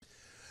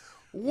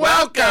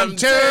Welcome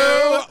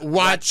to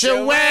What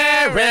You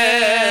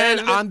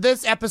Wearing. On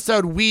this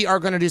episode, we are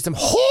going to do some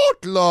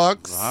hot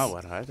looks. Wow,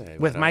 what are they?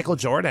 With Michael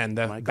Jordan,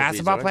 the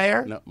basketball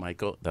player. No,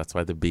 Michael. That's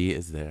why the B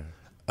is there.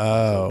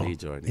 Oh, B.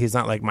 Jordan. He's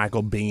not like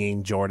Michael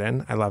being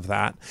Jordan. I love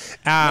that.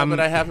 No, but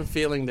I have a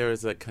feeling there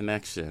is a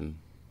connection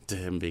to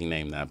him being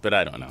named that, but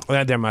I don't know.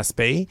 Well, there must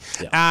be.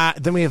 Yeah.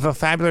 Then we have a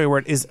vocabulary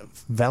word is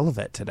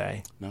velvet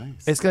today.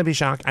 Nice. It's going to be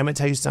shock. I'm going to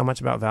tell you so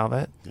much about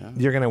velvet. Yeah.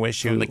 You're going to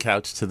wish you... From the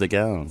couch to the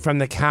gown. From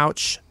the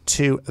couch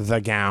to the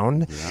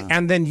gown. Yeah.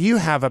 And then you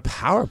have a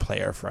power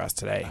player for us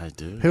today. I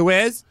do. Who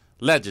is?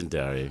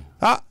 Legendary.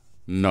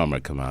 Norma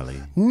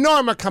Kamali.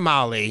 Norma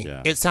Kamali.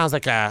 Yeah. It sounds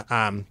like a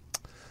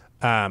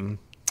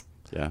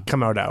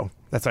Komodo.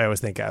 That's what I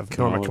always think of.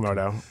 Norma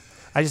Komodo.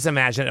 I just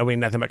imagine it'll be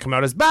nothing but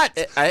Komodos.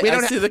 But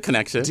I see the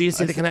connection. Do you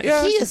see the connection?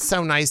 Yeah. He is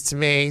so nice to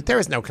me. There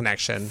is no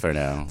connection. For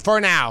now. For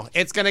now.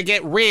 It's going to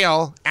get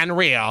real and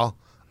real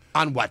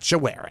on What You're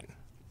Wearing.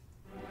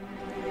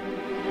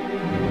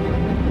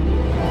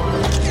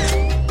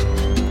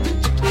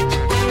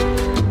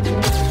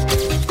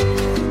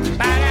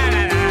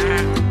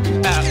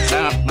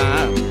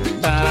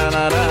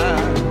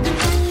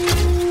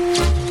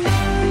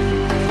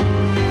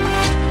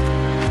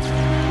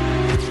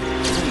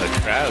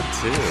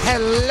 Too.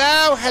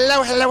 Hello.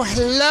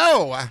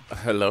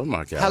 Hello,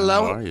 Mark.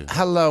 Hello. How are you?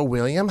 Hello,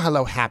 William.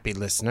 Hello, happy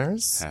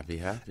listeners.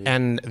 Happy.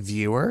 And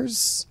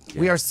viewers.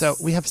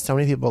 Yes. We have so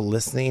many people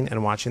listening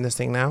and watching this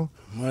thing now.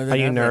 More than Are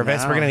you ever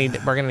nervous? now.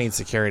 We're gonna need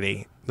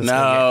security. This is No,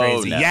 gonna get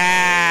crazy. no,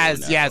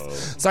 Yes. no.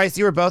 So I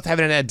see we're both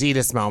having an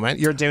Adidas moment.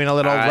 You're doing a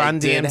little Run I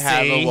did DMC.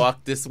 have a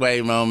walk this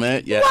way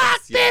moment. Yes, Walk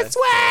yes. this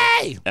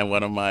way. And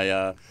one of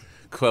my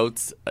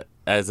quotes,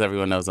 as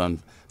everyone knows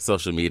on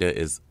social media,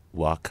 is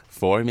 "walk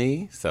for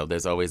me." So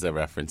there's always a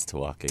reference to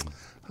walking.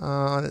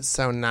 Oh, that's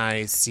so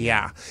nice.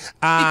 Yeah.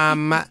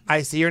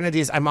 I see you're an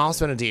Adidas. I'm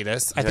also an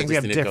Adidas. I think we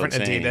have just need a different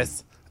gold chain.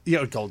 Adidas.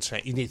 Gold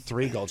chain. You need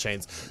 3 gold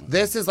chains.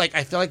 This is like,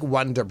 I feel like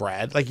Wonder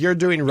Bread. Like you're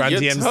doing Run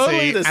You're DMC,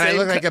 totally the and I same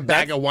look like a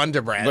bag of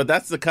Wonder Bread. But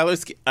that's the color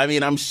scheme. I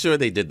mean, I'm sure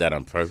they did that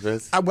on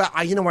purpose.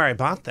 You know where I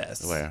bought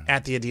this? Where?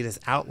 At the Adidas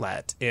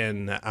outlet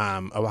in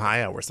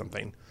Ohio or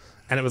something.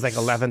 And it was like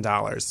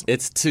 $11.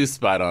 It's too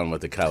spot on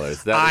with the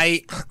colors.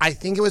 I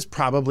think it was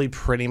probably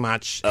pretty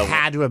much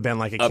had to have been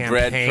like a campaign.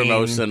 bread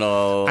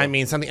promotional. I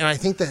mean, something. And I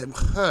think the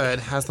hood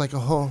has like a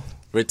whole...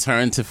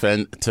 Return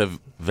to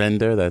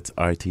vendor. That's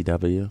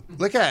RTW.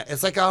 Look at it.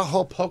 It's like a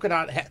whole polka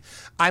dot.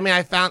 I mean,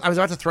 I was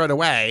about to throw it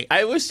away.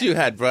 I wish you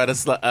had brought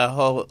us a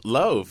whole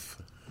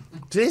loaf.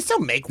 Do they still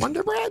make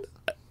Wonder Bread?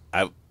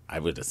 I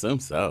would assume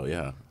so.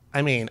 Yeah.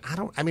 I mean,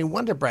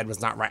 Wonder Bread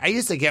was not right. I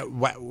used to get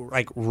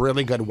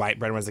really good white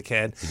bread when I was a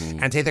kid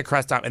and take the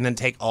crust off and then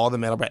take all the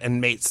middle bread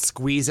and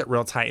squeeze it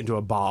real tight into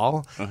a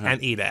ball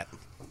and eat it.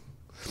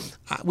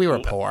 We were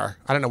poor.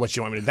 I don't know what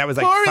you want me to do. That was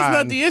like Poor fun. is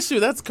not the issue.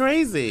 That's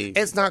crazy.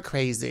 It's not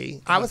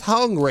crazy. I was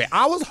hungry.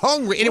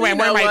 Anyway, You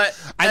know what?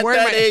 At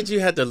that age, you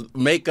had to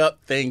make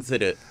up things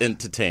that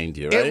entertained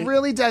you, right? It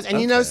really does.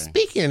 And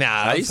speaking of...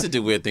 I used to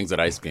do weird things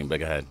with ice cream, but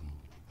go ahead.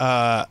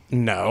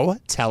 No.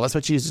 Tell us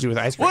what you used to do with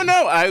ice cream. Well,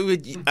 no,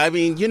 I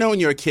mean, when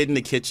you're a kid in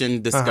the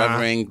kitchen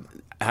discovering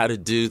how to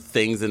do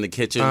things in the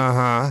kitchen,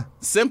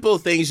 simple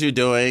things you're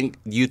doing,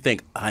 you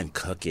think, I'm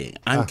cooking,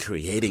 I'm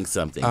creating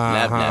something,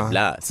 blah, blah,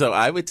 blah. So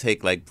I would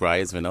take like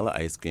Breyer's vanilla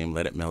ice cream,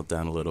 let it melt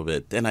down a little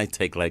bit. Then I'd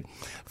take like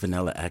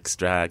vanilla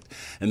extract.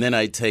 And then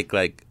I'd take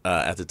like,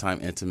 at the time,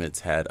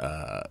 Intimates had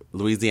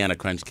Louisiana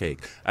crunch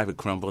cake. I would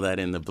crumble that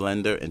in the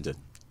blender and just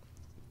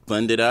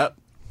blend it up.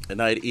 And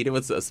I'd eat it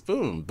with a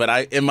spoon.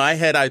 But in my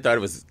head, I thought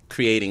it was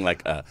creating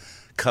like a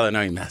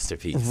culinary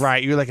masterpiece.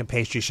 Right. You're like a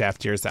pastry chef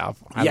to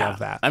yourself. I love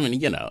that. I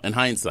mean, in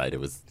hindsight, it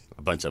was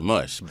a bunch of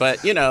mush.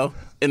 But,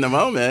 in the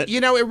moment.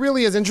 It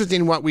really is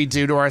interesting what we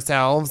do to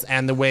ourselves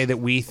and the way that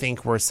we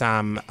think we're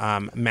some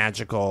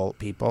magical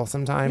people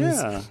sometimes.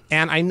 Yeah.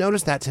 And I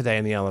noticed that today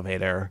in the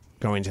elevator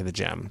going to the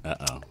gym.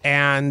 Uh-oh.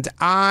 And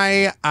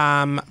I,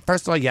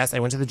 first of all, yes, I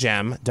went to the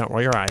gym. Don't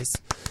roll your eyes.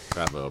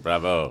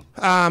 Bravo.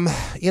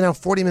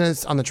 40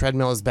 minutes on the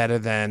treadmill is better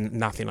than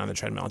nothing on the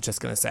treadmill,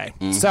 just going to say.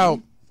 Mm-hmm.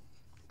 So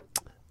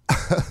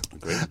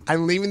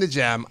I'm leaving the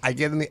gym. I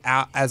get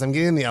as I'm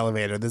getting in the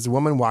elevator, this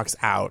woman walks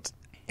out,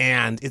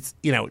 and it's,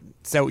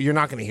 so you're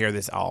not going to hear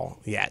this all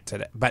yet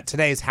today. But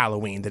today is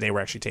Halloween, the day we're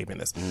actually taping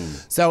this.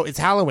 So it's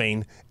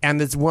Halloween, and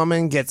this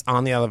woman gets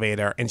on the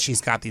elevator, and she's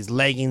got these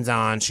leggings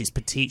on. She's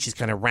petite, she's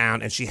kind of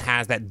round, and she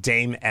has that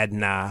Dame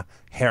Edna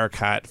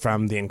haircut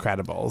from The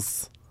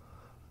Incredibles.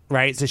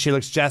 Right? So she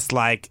looks just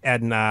like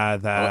Edna.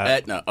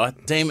 Edna.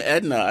 Dame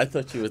Edna. I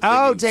thought you were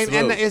thinking Dame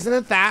Swoop. Edna. Isn't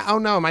it that? Oh,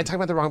 no. Am I talking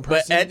about the wrong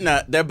person? But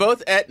Edna, they're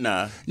both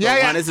Edna.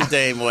 Yeah, One is a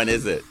dame, one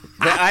isn't.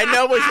 But I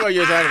know which one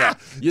you're talking about.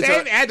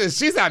 Dame Edna,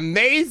 she's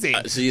amazing.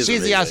 She's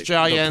amazing. the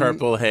Australian the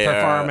purple hair.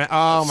 performer.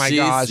 Oh, my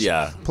gosh.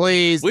 Yeah.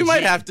 Please. We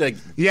might have to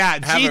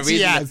have a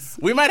reason.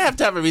 GTS. We might have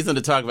to have a reason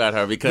to talk about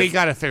her because We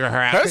got to figure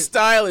her out. her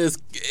style is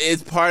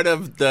part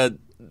of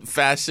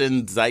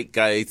fashion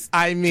zeitgeist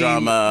I mean,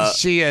 drama.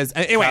 she is.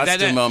 Anyway,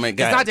 costume moment.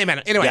 It's not Dame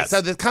Edna. Anyway, Yes.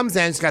 so this comes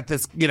in. She's got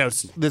this,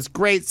 this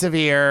great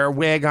severe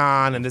wig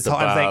on, and this whole.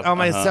 I was like, bob, oh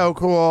my, so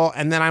cool.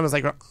 And then I was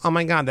like, oh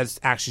my god, that's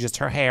actually just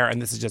her hair,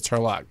 and this is just her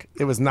look.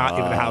 It was not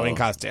even a Halloween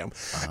costume.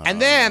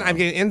 And then I'm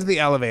getting into the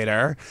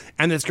elevator,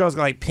 and this girl's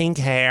got like pink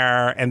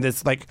hair and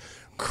this like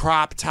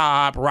crop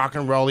top rock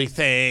and rolly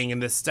thing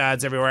and the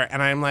studs everywhere,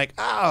 and I'm like,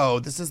 oh,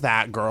 this is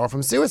that girl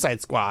from Suicide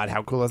Squad.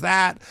 How cool is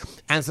that?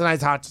 And so then I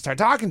start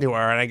talking to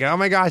her, and I go, oh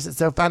my gosh, it's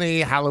so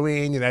funny,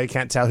 Halloween, you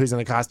can't tell who's in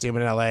a costume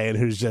in LA and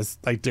who's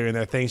just like doing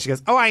their thing. She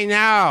goes, oh, I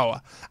know,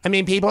 I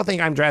mean, people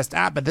think I'm dressed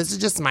up, but this is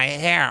just my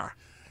hair.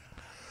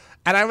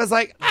 And I was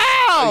like,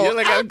 oh, You're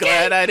like, I'm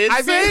glad I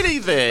didn't say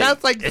anything.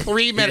 That's like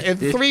 3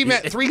 minutes. In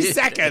 3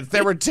 seconds,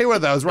 there were two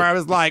of those where I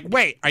was like,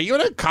 wait, are you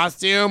in a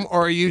costume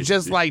or are you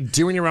just like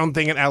doing your own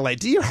thing in LA?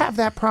 Do you have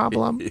that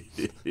problem?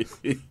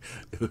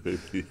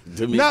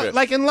 No,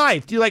 like in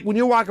life, do you like when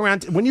you walk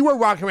around? When you were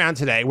walking around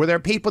today, were there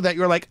people that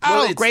you're like,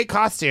 oh, Well, great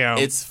costume?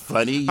 It's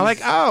funny. I'm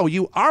like, oh,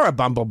 you are a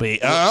bumblebee.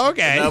 Oh,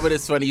 okay. No, but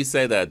it's funny you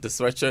say that. The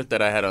sweatshirt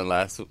that I had on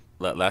last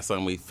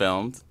time we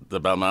filmed, the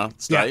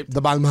Belmont stripe. Yeah,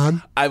 the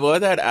Balmain. I wore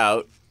that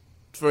out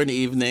for an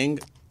evening.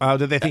 Oh,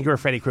 did they think you were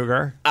Freddy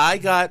Krueger? I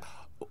got,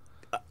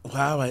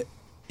 wow,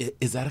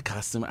 is that a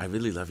costume? I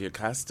really love your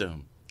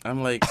costume.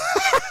 I'm like,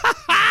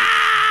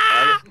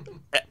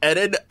 and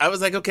then I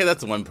was like, okay,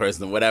 that's one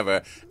person,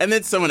 whatever. And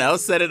then someone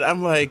else said it.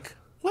 I'm like,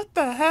 what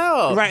the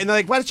hell? Right, and they're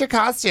like, what's your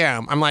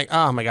costume? I'm like,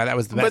 oh my god, that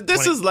was the best. But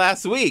this was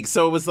last week,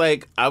 so it was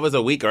like I was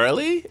a week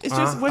early. It's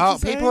just what you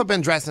say? People have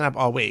been dressing up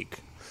all week.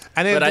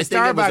 And then But the I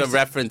think it was Starbucks- a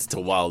reference to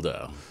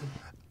Waldo.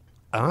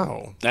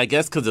 Oh. I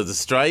guess because of the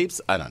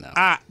stripes. I don't know.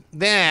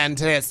 Then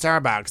today at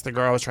Starbucks, the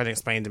girl was trying to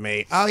explain to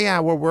me, oh yeah,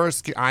 well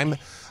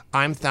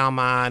I'm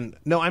Thelma, and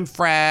no, I'm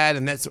Fred,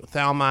 and that's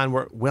Thelma, and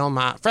we're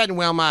Wilma, Fred and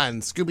Wilma,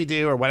 and Scooby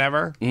Doo or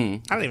whatever. I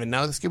don't even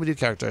know the Scooby Doo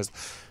characters.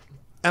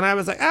 And I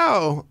was like,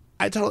 oh,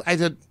 I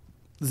did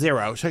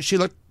 0. She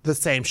looked the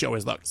same. She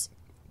always looks.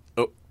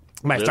 Oh,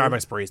 My really?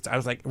 Starbucks barista. I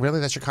was like, really?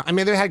 That's your? I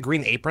mean, they had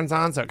green aprons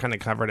on, so it kind of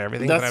covered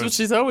everything. That's but I what was,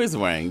 she's always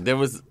wearing. There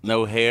was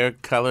no hair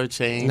color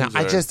change. No,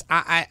 I or- just,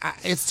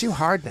 it's too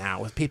hard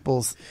now with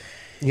people's,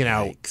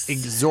 Yikes.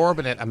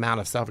 exorbitant amount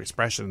of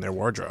self-expression in their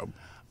wardrobe.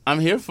 I'm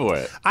here for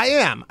it. I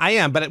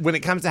am. But when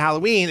it comes to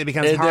Halloween, it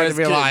becomes hard to There's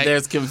realize.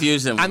 there's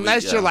confusion.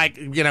 Unless you're like,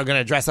 going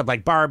to dress up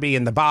like Barbie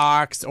in the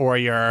box, or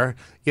you're,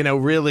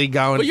 really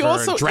going But you for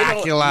also,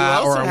 Dracula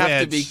you also or a have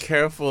witch. to be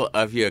careful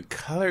of your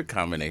color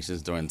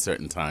combinations during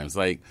certain times.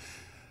 Like,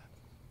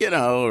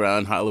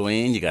 around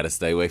Halloween, you got to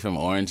stay away from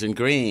orange and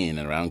green.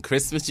 And around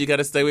Christmas, you got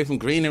to stay away from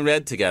green and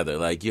red together.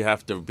 Like, you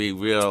have to be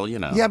real,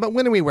 Yeah, but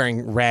when are we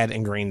wearing red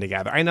and green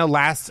together? I know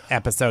last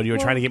episode you were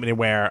trying to get me to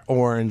wear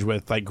orange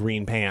with like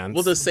green pants.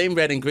 Well, the same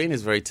red and green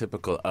is very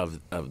typical of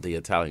the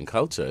Italian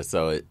culture.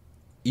 So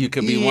you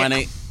could be Yeah.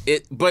 wanting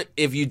it, but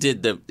if you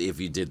did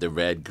the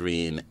red,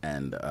 green,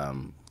 and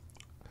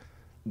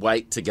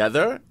white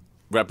together,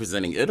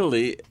 representing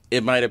Italy,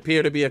 it might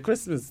appear to be a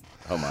Christmas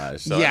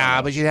homage. So I don't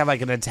know. but you'd have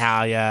like an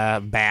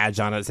Italia badge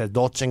on it that says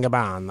Dolce &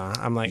 Gabbana.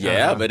 I'm like,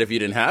 Yeah, but if you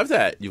didn't have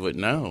that, you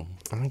wouldn't know.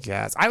 I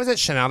guess. I was at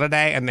Chanel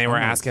today, and they were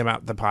asking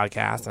about the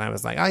podcast, and I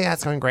was like, oh, yeah,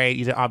 it's going great.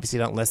 You obviously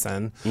don't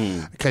listen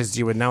because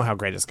you would know how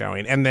great it's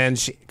going. And then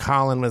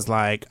Colin was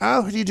like,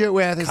 oh, who do you do it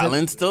with? He said,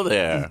 Colin's still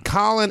there.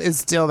 Colin is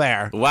still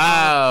there.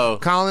 Wow.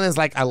 Colin is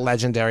like a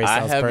legendary I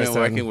salesperson. have been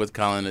working with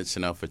Colin at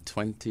Chanel for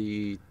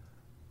 21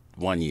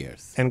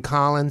 years. And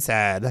Colin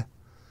said,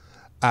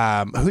 who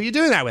are you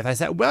doing that with? I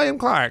said, William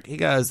Clark. He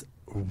goes,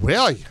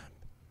 William?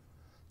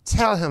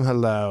 Tell him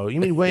hello.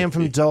 You mean William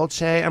from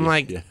Dolce? I'm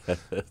like,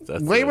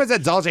 William was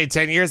at Dolce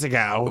 10 years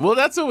ago. Well,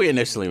 that's where we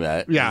initially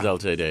met. Yeah. The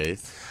Dolce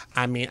days.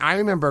 I mean, I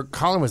remember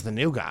Colin was the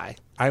new guy.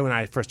 When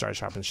I first started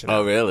shopping Chanel.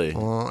 Oh, really?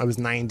 Well, I was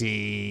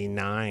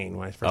 99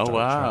 when I first started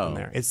wow. shopping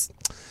there. It's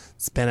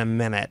been a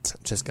minute,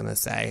 just going to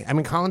say. I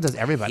mean, Colin does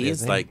everybody.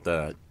 He's isn't he?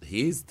 like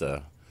he's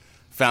the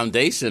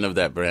foundation of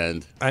that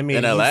brand. I mean,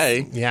 in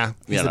LA. Yeah,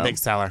 he's a big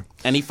seller.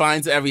 And he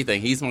finds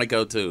everything. He's my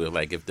go-to.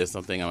 Like, if there's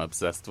something I'm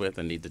obsessed with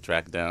and need to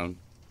track down.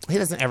 He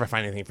doesn't ever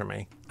find anything for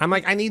me. I'm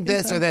like, I need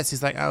this or this.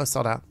 He's like, oh,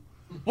 sold out.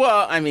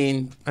 Well, I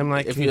mean, I'm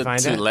like, if can you you're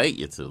find too it? late,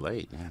 you're too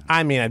late. Yeah.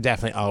 I mean, I'm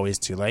definitely always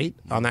too late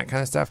on that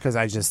kind of stuff because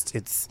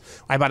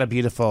I bought a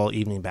beautiful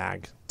evening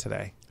bag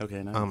today.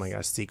 Okay, nice. Oh my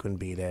gosh, sequin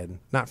beaded.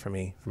 Not for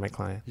me, for my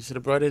client. You should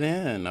have brought it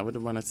in. I would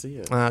have wanted to see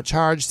it.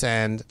 Charge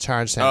send to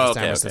Oh, San okay.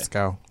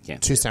 Francisco.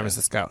 Can't To see it, San right?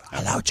 Francisco.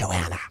 Hello,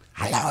 Joanna.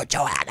 Hello,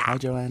 Joanna. Hi,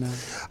 Joanna.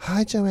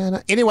 Hi,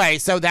 Joanna. Anyway,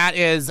 so that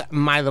is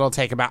my little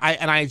take about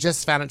and I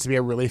just found it to be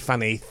a really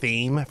funny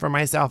theme for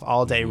myself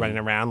all day running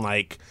around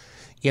like,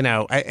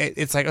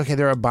 it's like, okay,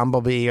 they're a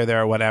bumblebee or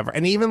they're whatever.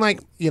 And even like,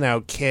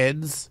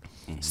 kids,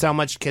 so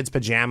much kids'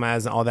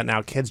 pajamas and all that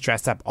now. Kids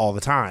dress up all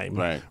the time.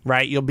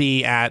 Right. You'll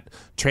be at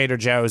Trader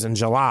Joe's in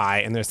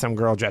July and there's some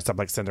girl dressed up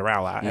like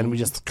Cinderella. And we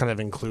just kind of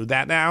include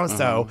that now.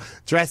 So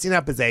dressing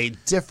up is a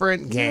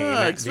different game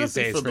Yeah, these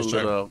especially days for the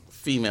little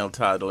female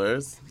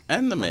toddlers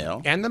and the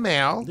male. And the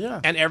male. Yeah.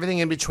 And everything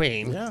in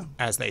between, Yeah.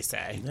 as they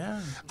say.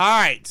 Yeah. All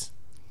right.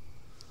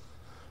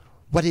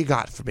 What do you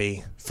got for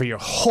me for your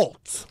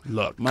Holt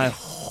look? My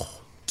Holt.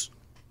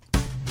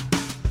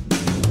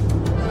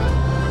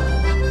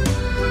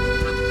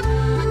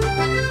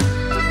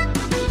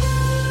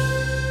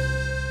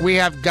 We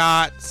have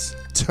got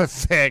to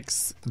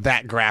fix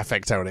that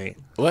graphic, Tony.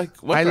 What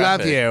I graphic?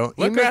 love you.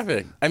 What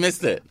graphic? I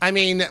missed it. I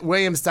mean,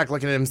 William's stuck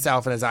looking at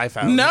himself in his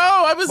iPhone. No,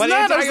 I was What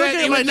are you not. I was talking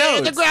looking at my about?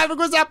 notes. The graphic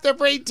was up there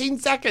for 18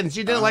 seconds.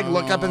 You didn't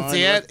look up and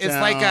see it.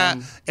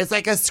 It's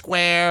like a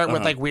square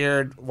with like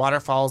weird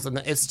waterfalls, and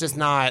it's just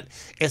not.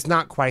 It's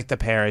not quite the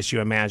Paris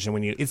you imagine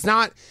when you. It's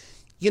not.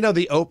 You know,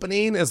 the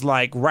opening is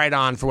like right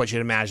on for what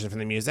you'd imagine from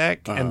the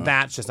music, and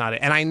that's just not it.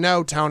 And I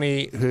know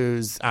Tony,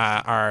 who's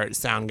our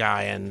sound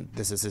guy, and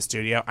this is his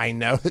studio. I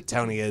know that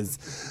Tony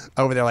is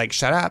over there like,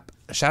 shut up.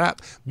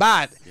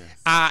 But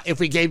if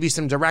we gave you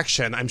some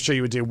direction, I'm sure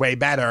you would do way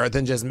better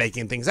than just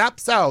making things up.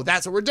 So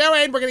that's what we're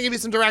doing. We're going to give you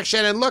some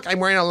direction. And look, I'm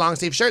wearing a long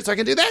sleeve shirt, so I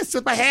can do this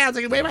with my hands.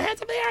 I can wave my hands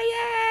up in the air.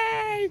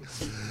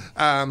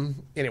 Yay!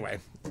 Anyway,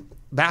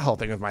 that whole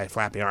thing with my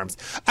flappy arms.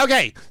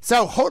 Okay,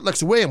 so Holt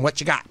looks William.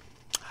 What you got?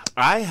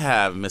 I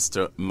have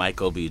Mr.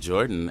 Michael B.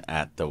 Jordan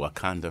at the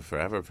Wakanda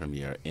Forever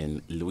premiere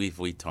in Louis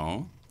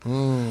Vuitton.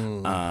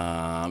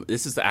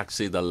 This is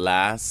actually the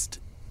last.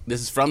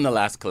 This is from the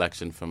last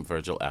collection from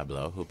Virgil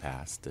Abloh, who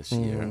passed this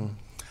year.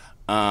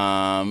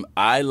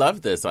 I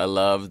love this. I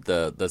love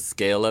the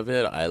scale of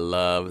it. I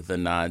love the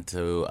nod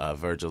to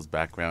Virgil's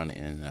background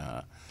in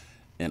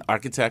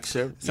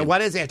architecture. So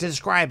what is it? To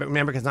describe it,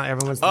 remember, because not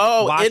everyone's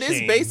watching. It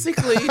is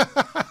basically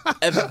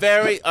a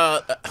very,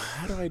 how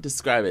do I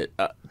describe it?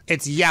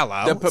 It's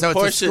yellow. The proportions,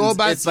 so it's a school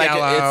bus it's like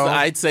yellow.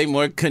 I'd say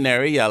more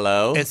canary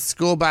yellow. It's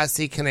school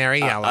busy canary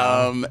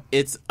yellow.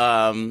 It's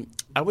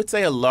I would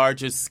say a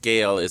larger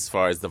scale as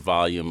far as the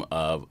volume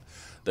of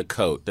the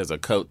coat. There's a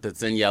coat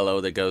that's in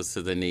yellow that goes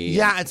to the knee.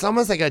 Yeah, it's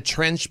almost like a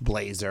trench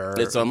blazer.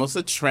 It's almost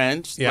a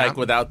trench, like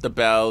without the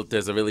belt.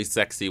 There's a really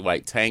sexy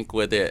white tank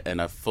with it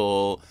and a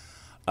full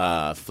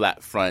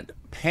flat front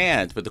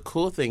pant. But the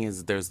cool thing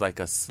is there's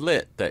like a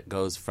slit that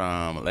goes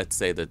from, let's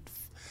say the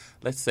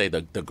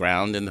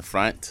ground in the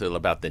front to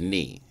about the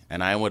knee.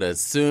 And I would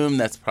assume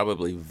that's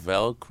probably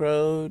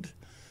Velcroed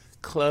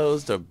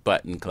closed or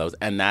button closed.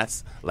 And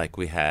that's, like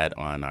we had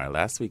on our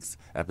last week's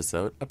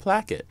episode, a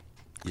placket.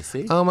 You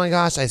see? Oh my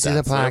gosh, I see the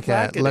That's what a placket.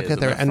 placket Look is at in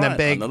the and the front,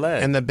 big on the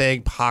leg. and the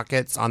big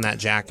pockets on that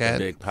jacket.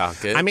 Big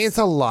pockets. I mean, it's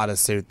a lot of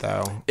suit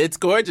though. It's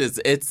gorgeous.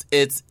 It's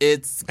And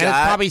it's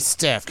probably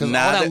stiff because all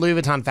that Louis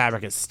Vuitton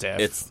fabric is stiff.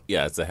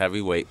 It's a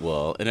heavyweight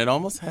wool, and it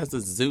almost has a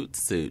zoot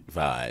suit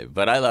vibe.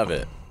 But I love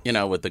it. You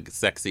know, with the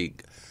sexy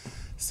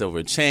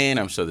silver chain.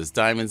 I'm sure there's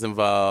diamonds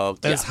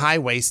involved. It's high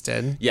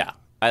waisted. Yeah,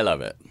 I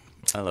love it.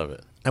 I love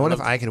it. I wonder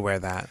if I could wear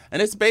that.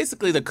 And it's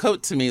basically, the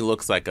coat to me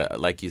looks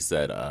like you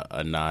said,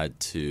 a nod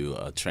to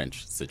a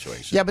trench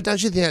situation. Yeah, but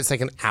don't you think it's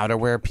like an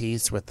outerwear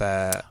piece with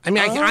a... I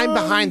mean, I'm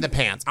behind the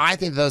pants. I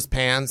think those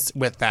pants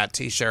with that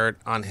T-shirt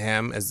on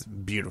him is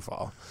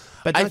beautiful.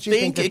 But don't you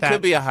think it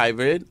could be a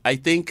hybrid. I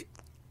think,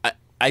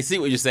 I see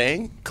what you're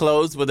saying.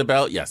 Closed with a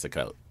belt, yes, a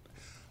coat.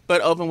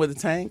 But open with a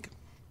tank,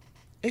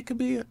 it could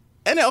be...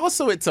 And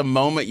also, it's a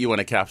moment you want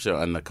to capture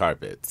on the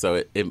carpet.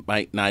 So it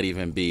might not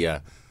even be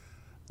an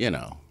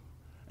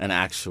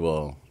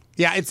actual...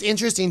 Yeah, it's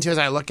interesting, too, as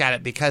I look at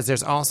it, because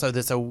there's also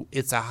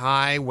it's a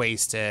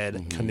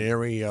high-waisted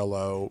canary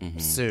yellow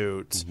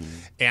suit,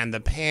 and the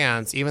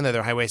pants, even though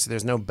they're high-waisted,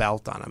 there's no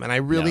belt on them. And I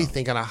really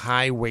think on a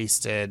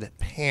high-waisted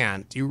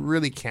pant, you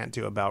really can't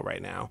do a belt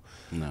right now.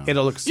 No.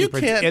 It'll look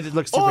super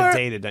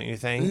dated, don't you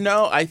think?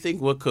 No, I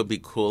think what could be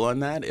cool on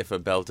that, if a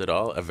belt at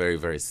all, a very,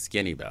 very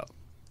skinny belt.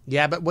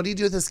 Yeah, but what do you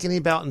do with a skinny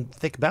belt and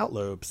thick belt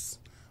loops?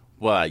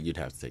 Well, you'd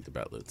have to take the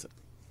belt loops.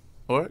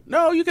 Or,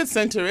 no, you can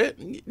center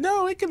it.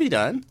 No, it can be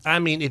done. I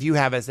mean, if you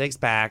have a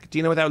six-pack, do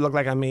you know what that would look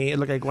like on me? It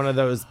looked like one of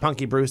those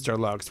Punky Brewster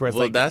looks where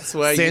it's that's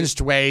why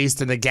cinched waist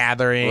and the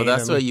gathering. Well,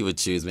 that's why you would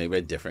choose maybe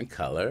a different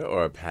color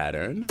or a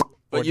pattern.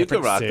 But you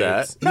could rock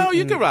suits. that. No,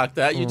 you could rock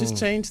that. You just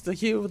change the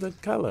hue of the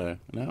color.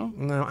 No?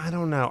 No, I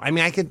don't know. I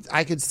mean, I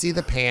could see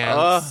the pants.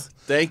 Oh,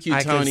 thank you,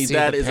 I could Tony. see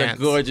That the is pants.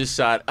 a gorgeous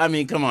shot. I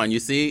mean, come on. You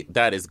see?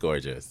 That is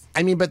gorgeous.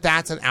 I mean, but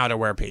that's an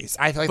outerwear piece.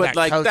 I feel like But that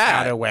like coat's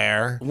that.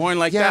 outerwear. Worn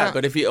like that.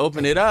 But if you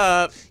open it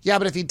up... Yeah,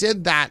 but if he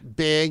did that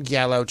big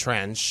yellow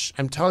trench,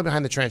 I'm totally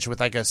behind the trench with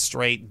like a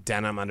straight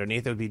denim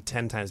underneath, it would be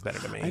 10 times better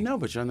to me. I know,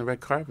 but you're on the red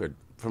carpet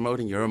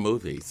promoting your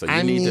movie. So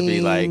you need to be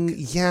like,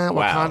 yeah,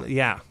 wow.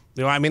 Yeah.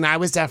 Well, I mean, I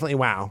was definitely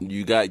wow.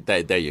 You got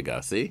that. There you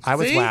go. See? I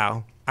was See?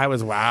 wow. I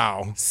was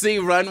wow. See,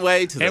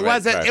 runway to the It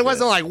red carpet. It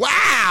wasn't like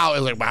wow.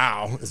 It was like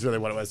wow. Is really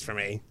what it was for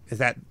me. Is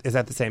that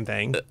the same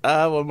thing?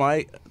 Well,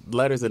 my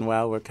letters in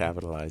wow were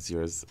capitalized.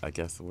 Yours, I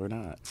guess, were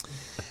not.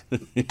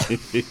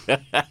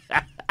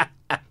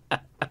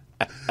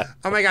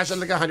 Oh my gosh, I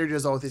look 100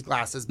 years old with these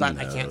glasses, but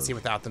I can't see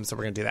without them, so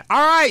we're gonna do that. All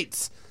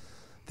right.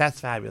 That's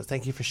fabulous.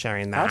 Thank you for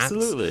sharing that.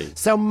 Absolutely.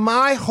 So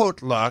my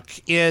haute look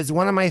is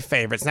one of my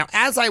favorites. Now,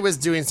 as I was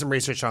doing some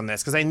research on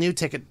this, because I knew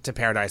Ticket to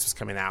Paradise was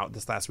coming out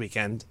this last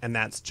weekend, and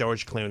that's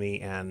George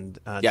Clooney and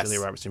Yes.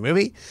 Julia Roberts' new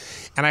movie,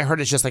 and I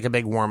heard it's just like a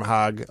big warm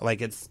hug,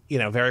 like it's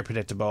very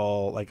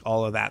predictable, like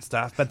all of that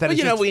stuff. But then But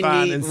it's just we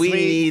fun need and we sweet.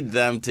 need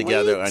them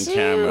together We on do.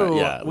 camera.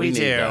 Yeah, we need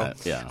do.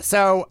 that. Yeah.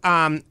 So,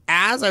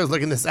 as I was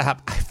looking this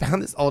up, I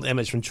found this old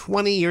image from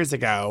 20 years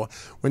ago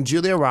when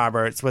Julia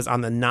Roberts was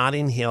on the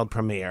Notting Hill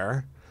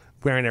premiere,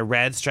 wearing a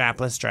red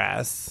strapless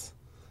dress,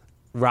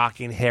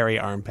 rocking hairy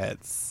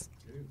armpits,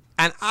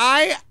 and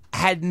I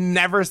had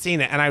never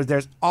seen it. And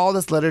there's all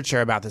this literature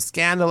about the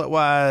scandal. It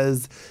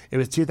was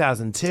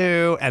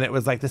 2002, and it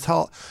was like this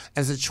whole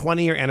as a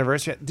 20-year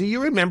anniversary. Do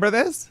you remember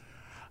this?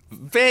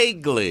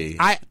 Vaguely.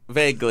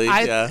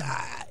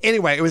 Yeah.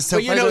 Anyway, it was so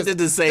But you funny. know, There it did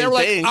the same there were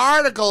thing. like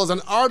articles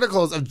and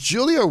articles of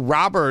Julia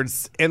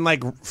Roberts in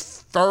like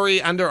furry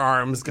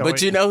underarms going.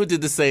 But you know who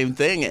did the same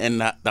thing in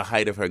the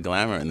height of her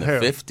glamour in the Who?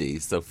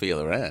 50s? Sophia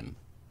Loren.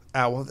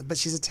 but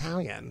she's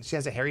Italian. She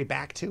has a hairy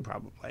back too,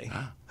 probably.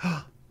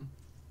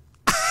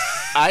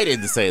 I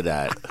didn't say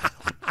that.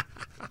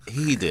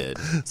 He did.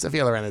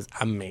 Sophia Loren is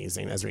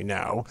amazing, as we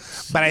know.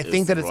 But I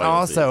think is that it's royalty.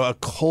 also a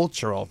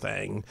cultural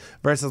thing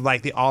versus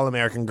like the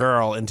All-American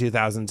Girl in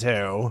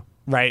 2002,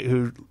 right?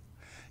 Who,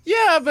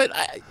 Yeah, but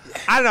I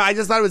don't know. I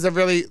just thought it was a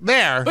really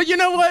there. But you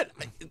know what?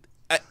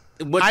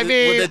 What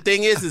mean- the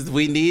thing is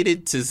we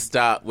needed to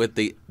stop with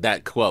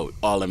that quote,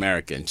 "All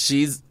American."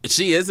 She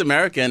is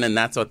American, and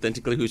that's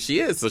authentically who she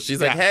is. So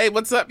she's like, Yeah. "Hey,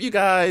 what's up, you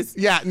guys?"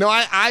 Yeah, no,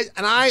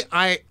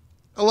 I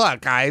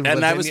look, And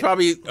that was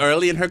probably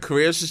early in her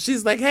career. So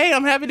she's like, "Hey,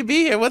 I'm happy to be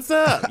here. What's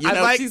up?" You I'm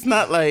know, like- she's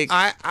not like.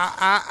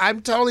 I'm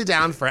totally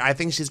down for it. I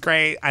think she's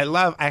great.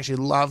 I actually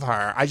love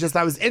her. I just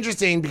thought it was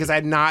interesting because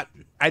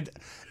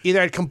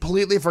I'd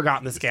completely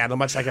forgotten the scandal,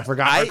 much like I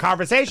forgot our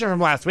conversation from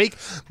last week.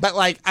 But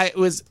like I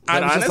was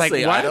honestly, just like,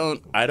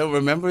 what? I don't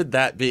remember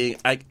that being.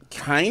 I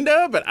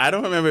kinda, but I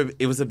don't remember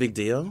it was a big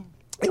deal.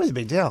 It was a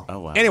big deal. Oh,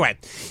 wow. Anyway,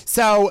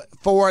 so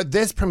for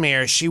this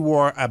premiere, she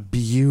wore a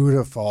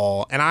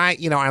beautiful, and I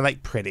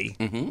like pretty.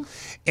 Mm-hmm.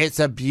 It's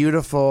a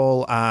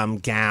beautiful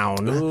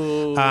gown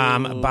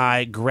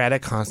by Greta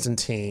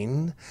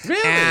Constantine.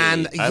 Really?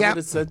 And I yeah, would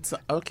have said so.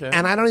 Okay.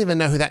 and I don't even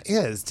know who that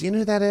is. Do you know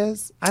who that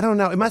is? I don't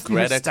know. It must be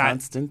Greta her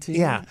Constantine?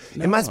 Yeah,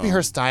 it must be No.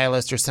 her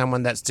stylist or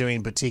someone that's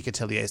doing boutique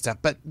atelier stuff.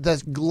 But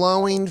the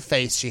glowing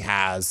face she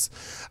has,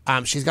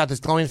 she's got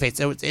this glowing face.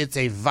 It's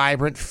a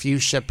vibrant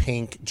fuchsia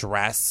pink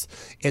dress.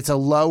 It's a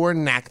lower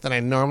neck than I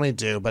normally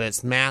do, but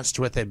it's matched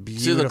with a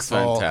beautiful. She looks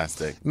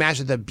fantastic. Matched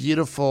with a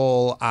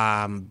beautiful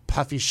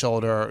puffy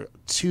shoulder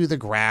to the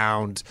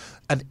ground,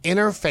 an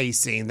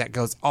interfacing that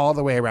goes all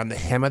the way around the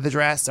hem of the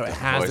dress. So it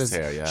has this.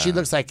 horsehair, yeah. She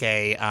looks like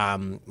a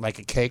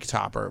cake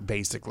topper,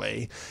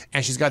 basically,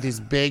 and she's got these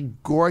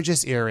big,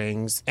 gorgeous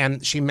earrings,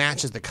 and she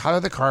matches the color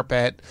of the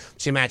carpet.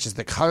 She matches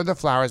the color of the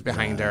flowers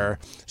behind her.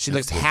 She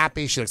looks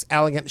happy. She looks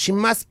elegant. She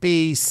must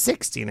be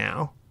 60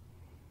 now.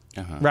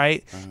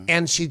 Right?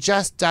 And she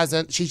just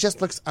doesn't, she just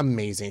looks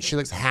amazing. She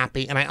looks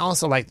happy. And I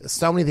also like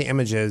so many of the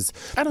images.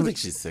 I don't think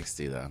she's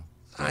 60 though.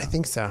 I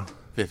think so.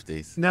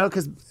 50s. No,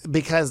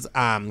 because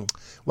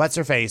what's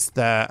her face?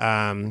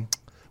 The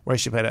where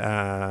she put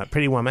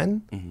Pretty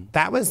Woman.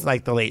 That was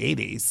like the late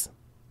 80s.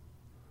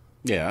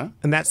 Yeah.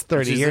 And that's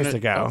 30 She's years in her-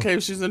 ago. Okay,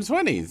 she's in her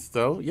 20s,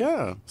 so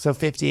yeah. So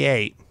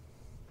 58.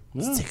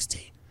 Yeah.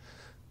 60.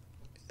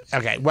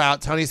 Okay, well,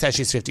 Tony says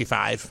she's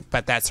 55,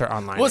 but that's her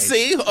online Well, age.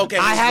 see, okay.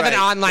 I he's have an right.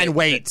 online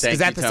weight. Thank Is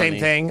that you, the same Tony.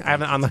 thing? I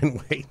have an online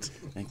weight.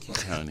 Thank you,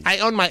 Tony. I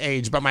own my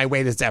age, but my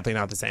weight is definitely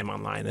not the same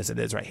online as it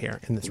is right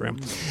here in this room.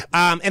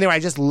 Anyway, I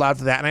just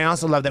loved that. And I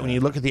also love that when you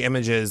look at the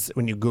images,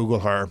 when you Google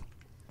her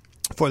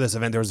for this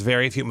event, there was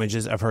very few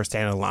images of her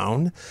standing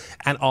alone,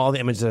 and all the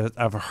images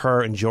of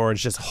her and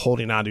George just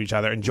holding on to each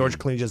other. And George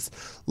Clooney just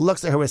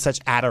looks at her with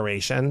such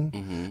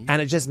adoration,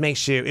 and it just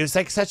makes you, it's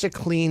like such a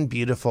clean,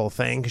 beautiful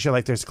thing, because you're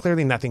like, there's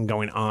clearly nothing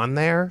going on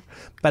there,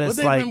 but it's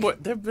They've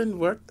been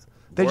worked.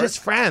 they're just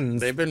friends.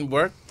 They've been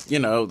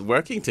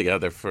working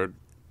together for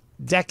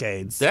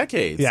decades.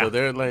 decades. Yeah. So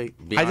they're like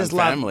I beyond just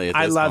family love. at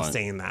I this love point.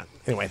 seeing that.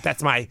 Anyway,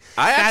 that's my.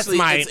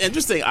 It's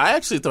interesting. I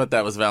actually thought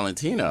that was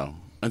Valentino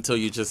until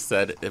you just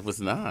said it was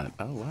not.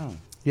 Oh wow.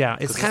 Yeah,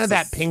 it's 'Cause kind of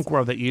it's that pink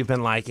world that you've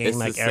been liking, It's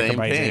like the Erica same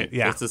Badu. pink.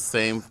 Yeah, It's the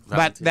same. but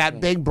Valentino that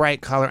pink. big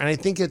bright color, and I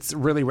think it's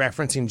really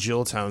referencing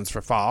jewel tones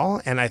for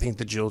fall, and I think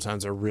the jewel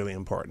tones are really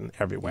important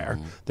everywhere.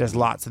 There's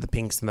lots of the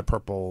pinks and the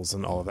purples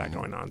and all of that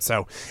going on.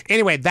 So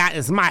anyway, that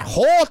is my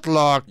hot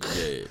look.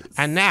 Yes.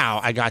 And now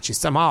I got you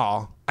some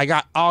all. I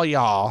got all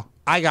y'all.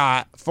 I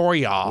got for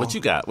y'all. What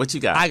you got? What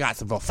you got? I got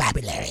some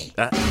vocabulary.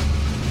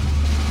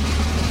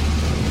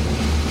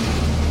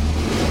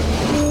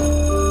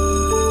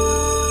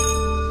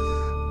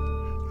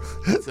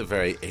 It's a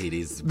very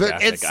 80s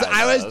graphic. It's.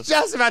 I was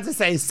just about to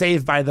say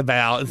Saved by the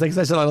Bell. It's like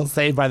such a little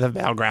Saved by the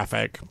Bell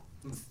graphic.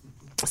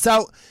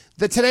 So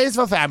today's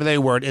vocabulary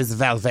word is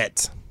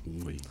velvet.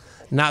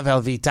 Not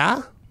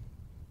Velveeta,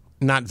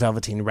 not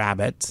Velveteen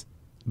Rabbit,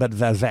 but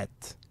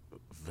velvet.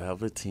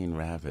 Velveteen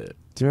Rabbit.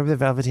 Do you remember the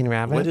Velveteen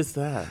Rabbit? What is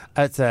that?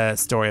 It's a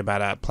story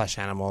about a plush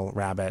animal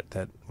rabbit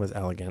that was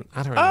elegant.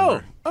 I don't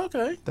remember. Oh,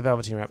 okay. The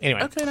Velveteen Rabbit.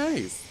 Anyway. Okay,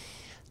 nice.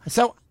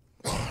 So,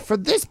 for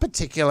this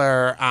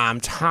particular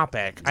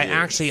topic, I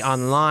actually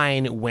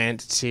online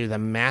went to the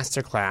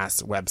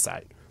Masterclass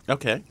website.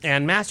 Okay.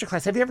 And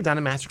Masterclass, have you ever done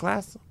a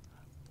Masterclass?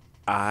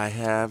 I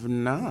have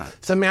not.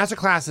 So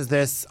Masterclass is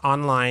this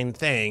online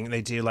thing.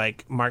 They do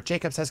like Marc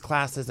Jacobs has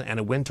classes and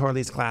Anna Wintour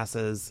leads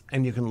classes,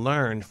 and you can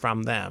learn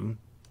from them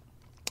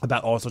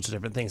about all sorts of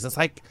different things.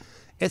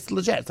 It's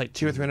legit. It's like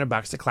 $200 or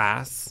 $300 a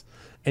class,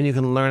 and you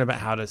can learn about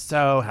how to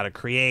sew, how to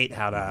create,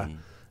 how to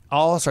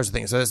all sorts of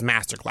things. So this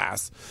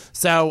Masterclass.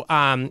 So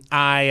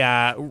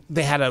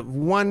they had a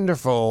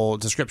wonderful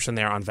description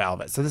there on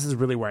Velvet. So this is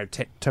really where I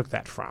took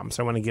that from.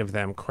 So I want to give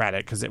them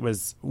credit because it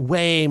was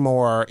way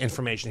more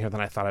information here than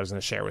I thought I was going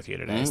to share with you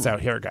today. So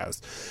here it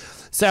goes.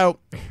 So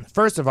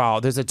first of all,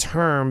 there's a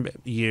term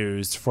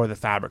used for the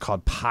fabric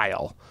called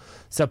pile.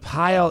 So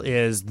pile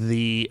is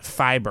the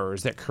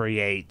fibers that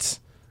create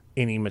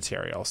any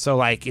material. So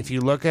like if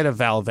you look at a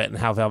velvet and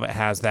how velvet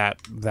has that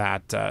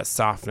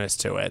softness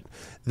to it,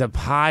 the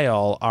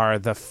pile are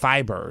the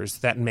fibers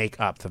that make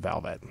up the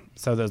velvet.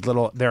 So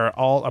they're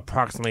all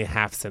approximately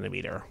 0.5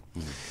 centimeter.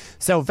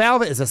 So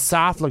velvet is a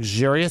soft,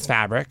 luxurious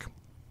fabric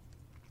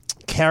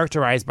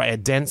characterized by a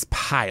dense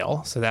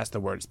pile. So that's the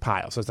word, is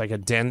pile. So it's like a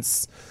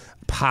dense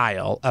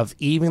pile of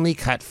evenly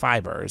cut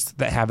fibers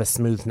that have a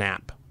smooth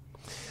nap.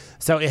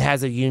 So it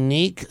has a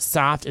unique,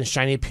 soft, and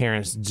shiny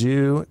appearance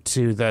due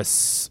to the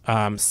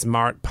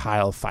smart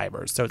pile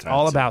fibers. So it's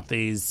all about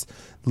these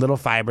little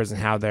fibers and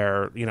how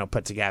they're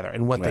put together.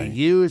 And what they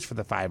use for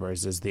the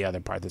fibers is the other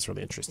part that's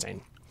really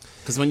interesting.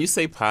 Because when you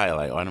say pile,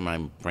 my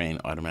brain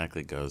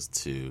automatically goes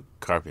to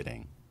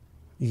carpeting.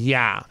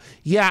 Yeah.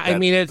 I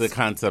mean, it's the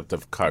concept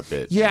of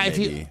carpet. Yeah,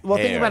 think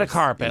about a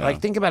carpet.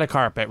 Like, think about a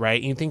carpet, right?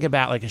 You think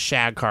about like a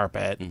shag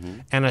carpet,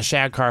 and a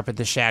shag carpet,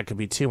 the shag could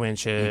be 2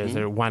 inches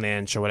or 1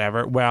 inch or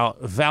whatever. Well,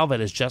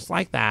 velvet is just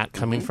like that,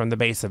 coming from the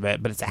base of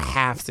it, but it's a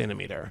 0.5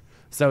 centimeter.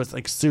 So it's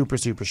like super,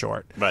 super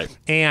short. Right.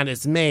 And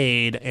it's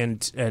made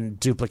and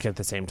duplicate at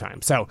the same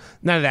time. So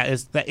none of that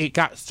is that it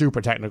got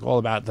super technical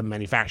about the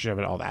manufacture of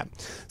it, all that.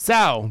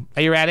 So,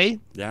 are you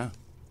ready? Yeah.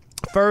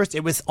 First,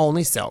 it was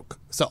only silk.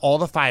 So all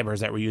the fibers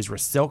that were used were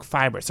silk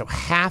fibers. So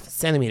 0.5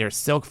 centimeter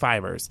silk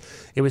fibers.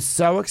 It was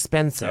so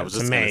expensive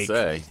to make.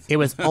 It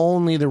was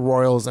only the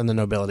royals and the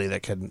nobility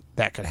that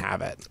could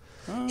have it.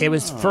 Oh. It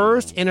was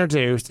first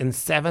introduced in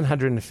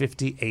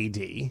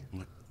 750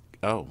 AD.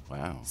 Oh,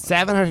 wow.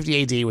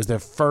 750 AD was the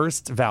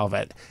first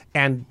velvet.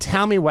 And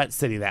tell me what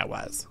city that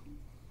was.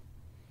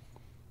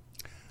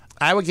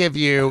 I would give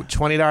you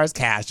 $20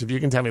 cash if you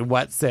can tell me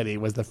what city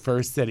was the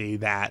first city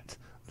that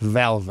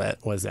velvet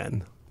was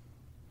in.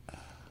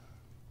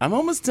 I'm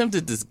almost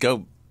tempted to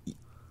go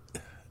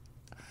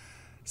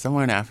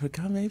somewhere in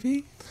Africa,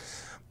 maybe?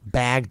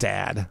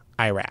 Baghdad,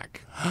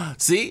 Iraq.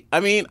 See? I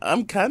mean,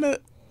 I'm kind of...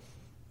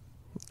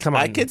 Come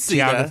on. I could see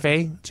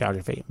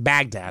Geography.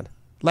 Baghdad.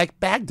 Like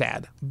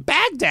Baghdad.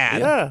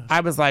 Baghdad! Yeah.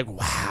 I was like,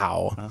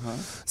 wow.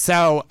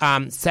 So,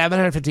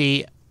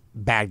 750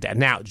 Baghdad.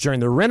 Now, during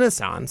the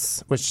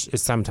Renaissance, which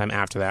is sometime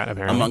after that,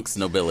 apparently. Amongst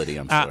nobility,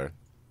 I'm sure.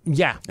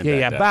 Yeah.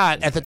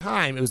 But at the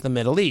time, it was the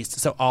Middle East.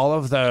 So all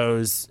of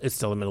those, it's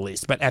still the Middle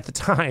East. But at the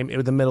time, it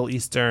was the Middle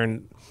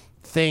Eastern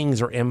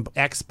things were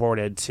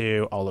exported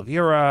to all of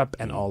Europe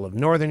and all of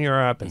Northern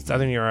Europe and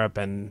Southern Europe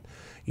and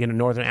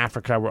Northern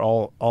Africa, where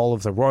all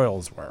of the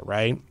royals were,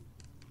 right?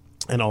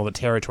 And all the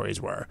territories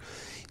were.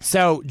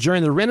 So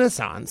during the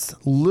Renaissance,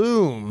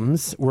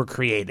 looms were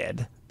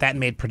created that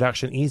made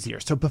production easier.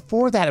 So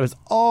before that, it was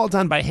all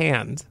done by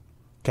hand.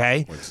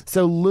 Okay,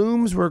 so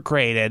looms were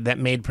created that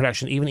made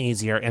production even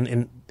easier,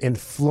 and in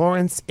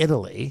Florence,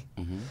 Italy,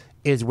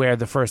 is where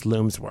the first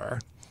looms were,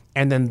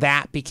 and then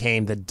that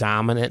became the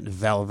dominant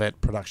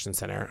velvet production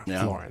center,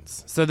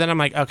 Florence. So then I'm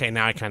like, okay,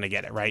 now I kind of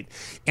get it, right?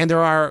 And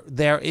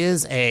there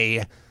is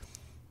an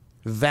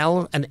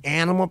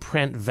animal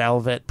print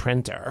velvet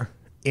printer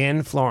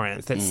in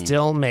Florence that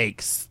still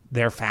makes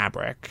their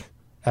fabric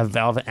a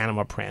velvet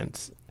animal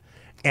print,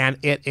 and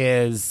it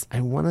is, I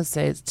want to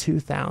say it's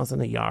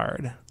 $2,000 a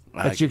yard.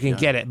 But you can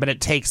get it, but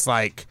it takes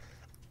like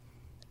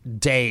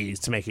days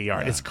to make a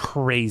yard. It's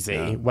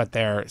crazy what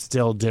they're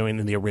still doing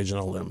in the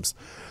original looms.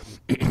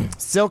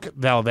 Silk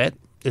velvet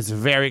is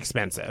very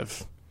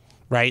expensive,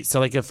 right? So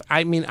like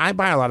I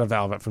buy a lot of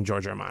velvet from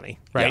Giorgio Armani,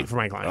 right, for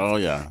my clients. Oh,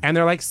 yeah. And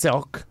they're like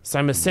silk, so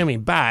I'm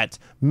assuming. But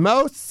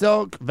most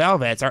silk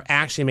velvets are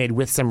actually made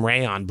with some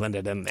rayon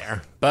blended in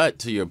there. But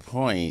to your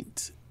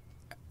point,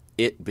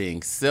 it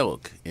being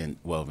silk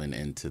woven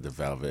into the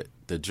velvet,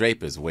 the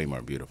drape is way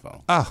more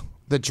beautiful. Oh,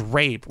 the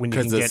drape, when you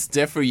can get... Because the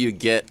stiffer you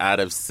get out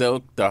of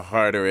silk, the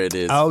harder it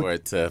is for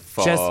it to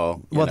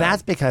fall.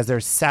 That's because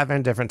there's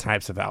 7 different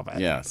types of velvet.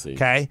 Yeah, see.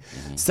 Okay?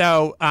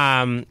 So,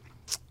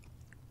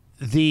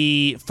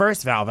 the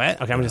first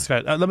velvet, okay, I'm just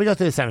going to, let me go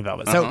through the 7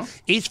 velvet. So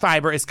each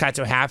fiber is cut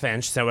to a 1/2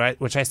 inch,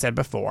 which I said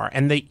before,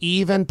 and the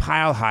even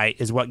pile height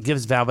is what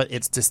gives velvet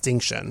its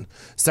distinction.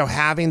 So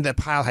having the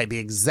pile height be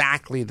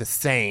exactly the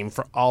same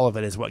for all of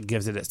it is what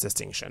gives it its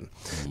distinction.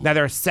 Now,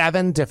 there are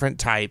 7 different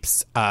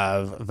types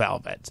of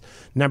velvet.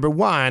 Number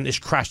 1 is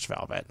crushed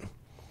velvet,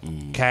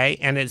 okay,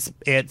 and it's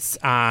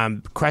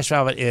crushed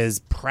velvet is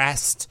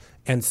pressed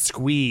and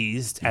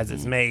squeezed as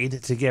it's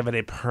made to give it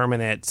a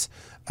permanent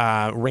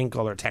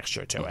wrinkle or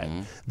texture to it.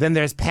 Then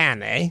there's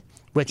pane,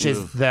 which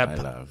is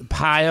the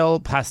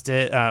pile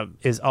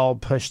is all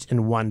pushed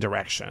in one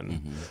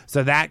direction.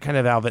 So that kind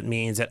of velvet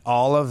means that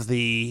all of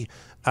the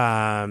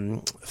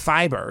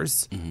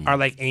fibers are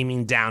like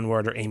aiming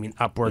downward or aiming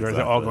upward, or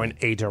they're all going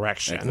a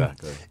direction.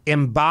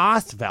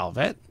 Embossed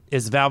velvet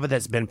is velvet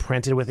that's been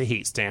printed with a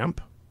heat stamp.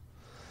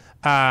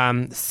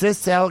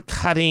 Sisal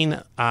cutting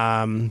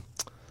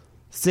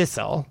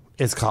sisal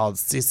is called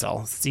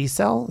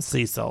sisal,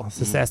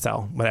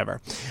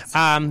 whatever.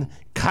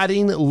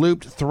 Cutting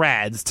looped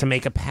threads to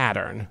make a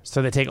pattern.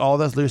 So they take all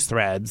those loose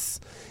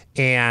threads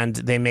and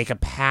they make a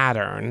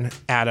pattern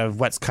out of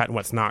what's cut and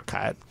what's not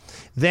cut.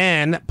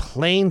 Then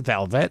plain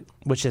velvet,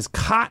 which is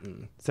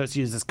cotton. So it's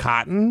used as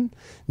cotton,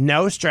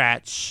 no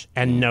stretch,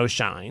 and no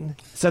shine.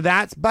 So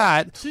that's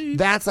like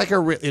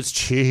it's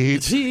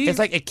cheap. It's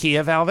like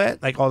IKEA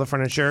velvet, like all the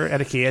furniture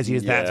at IKEA is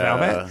used that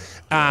velvet.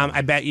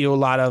 I bet you a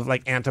lot of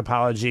like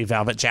Anthropologie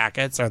velvet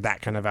jackets are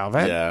that kind of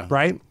velvet,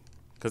 right?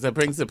 Because that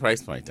brings the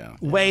price point down.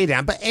 Way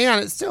down.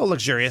 And it's still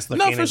luxurious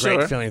looking and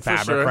great feeling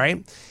fabric,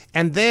 right?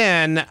 And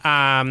then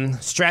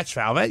stretch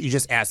velvet, you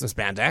just add some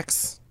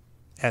spandex.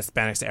 Add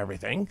spandex to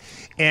everything.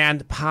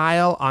 And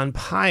pile on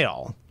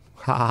pile.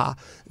 Now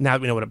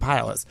that we know what a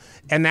pile is.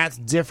 And that's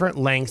different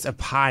lengths of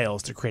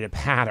piles to create a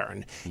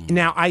pattern.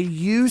 Now, I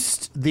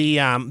used the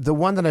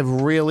one that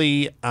I've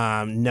really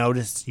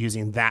noticed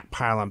using that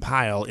pile on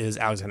pile is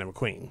Alexander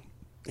McQueen.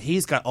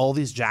 He's got all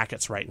these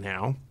jackets right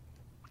now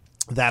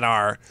that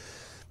are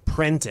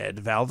printed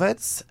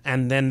velvets,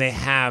 and then they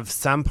have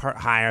some part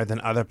higher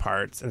than other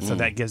parts, and so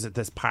that gives it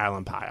this pile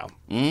on pile.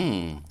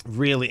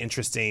 Really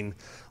interesting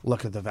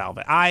look at the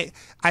velvet. I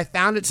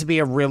found it to be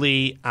a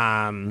really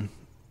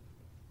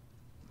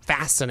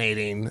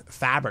fascinating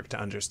fabric to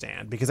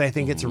understand, because I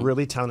think it's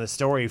really telling a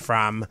story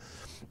from,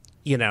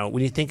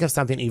 when you think of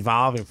something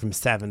evolving from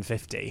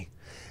 750.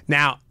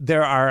 Now,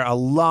 there are a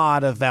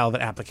lot of velvet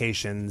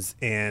applications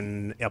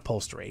in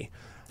upholstery.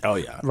 Oh,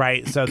 yeah.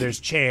 Right? So there's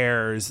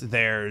chairs,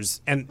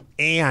 and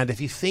if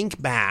you think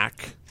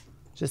back,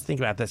 just think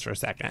about this for a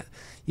second.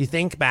 You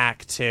think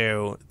back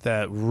to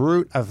the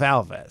root of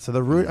velvet. So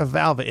the root of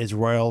velvet is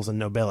royals and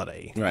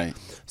nobility. Right.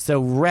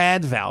 So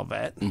red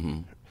velvet,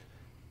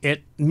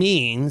 it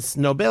means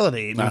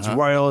nobility. It means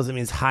royals. It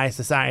means high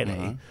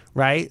society.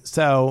 Right?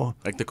 So...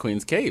 like the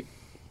Queen's Cape.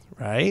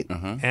 Right?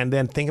 And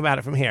then think about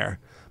it from here.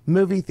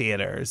 Movie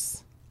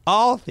theaters...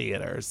 all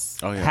theaters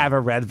have a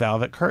red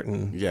velvet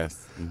curtain.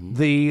 Yes.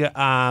 The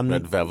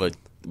red velvet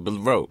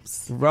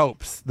ropes.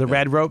 The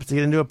red ropes to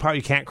get into a part.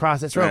 You can't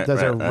cross this rope.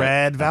 Those are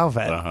red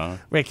velvet.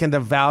 Right? The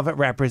velvet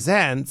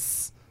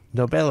represents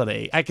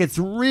nobility. Like, it's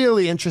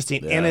really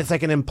interesting, and it's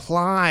like an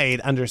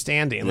implied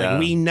understanding. Like,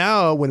 we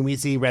know when we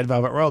see red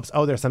velvet ropes,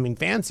 there's something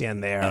fancy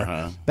in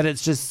there, but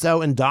it's just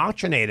so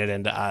indoctrinated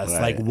into us,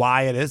 like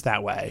why it is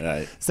that way.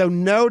 Right. So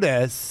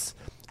notice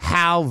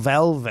how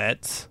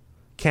velvet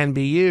can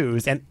be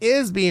used and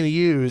is being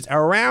used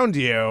around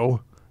you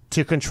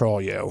to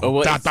control you.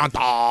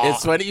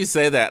 It's funny you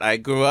say that. I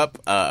grew up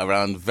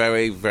around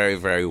very, very,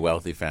 very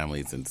wealthy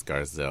families in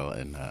Scarsdale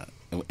and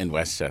in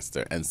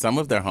Westchester, and some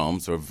of their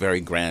homes were very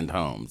grand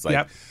homes,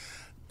 like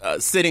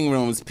sitting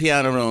rooms,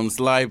 piano rooms,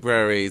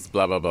 libraries,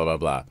 blah, blah, blah, blah,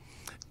 blah.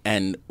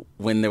 And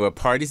when there were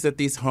parties at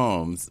these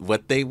homes,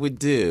 what they would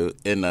do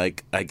in,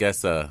 like, I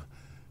guess a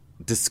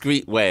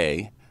discreet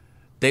way,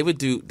 they would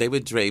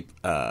drape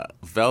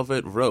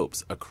velvet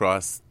ropes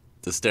across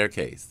the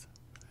staircase,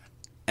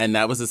 and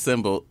that was a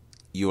symbol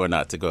you are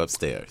not to go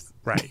upstairs.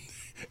 Right.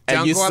 And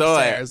don't you go saw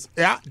upstairs.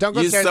 it. Yeah, don't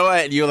go upstairs. You saw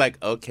it, and you're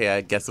like, okay,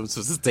 I guess I'm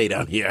supposed to stay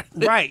down here.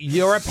 Right.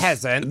 You're a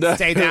peasant.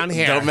 Stay down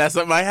here. Don't mess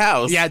up my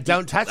house. Yeah,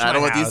 don't touch my house. I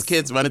don't want these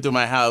kids running through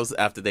my house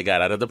after they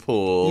got out of the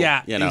pool.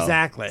 Yeah,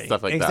 exactly.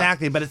 Stuff like that.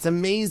 Exactly. But it's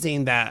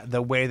amazing that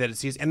the way that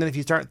it's used. And then if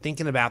you start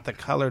thinking about the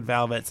colored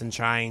velvets and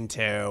trying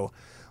to...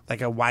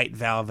 like a white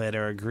velvet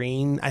or a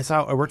green. I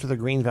worked with a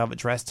green velvet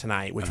dress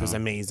tonight, which was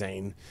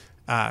amazing,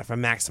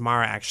 from Max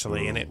Mara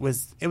actually, and it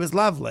was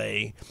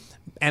lovely,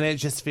 and it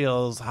just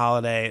feels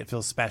holiday. It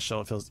feels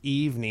special. It feels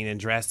evening and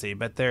dressy.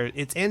 But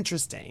it's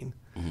interesting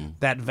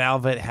that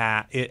velvet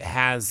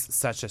has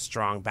such a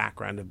strong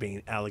background of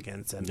being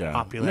elegant and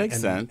opulent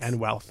and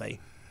wealthy.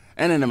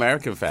 And in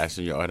American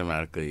fashion,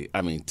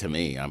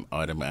 I'm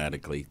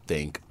automatically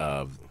think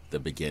of the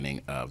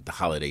beginning of the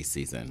holiday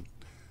season.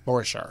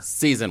 For sure.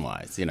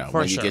 Season-wise, you know, For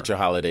when you sure. get your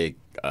holiday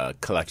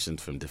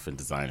collections from different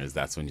designers,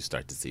 that's when you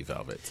start to see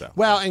velvet. So.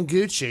 Well, in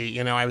Gucci,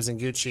 you know, I was in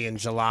Gucci in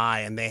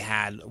July, and they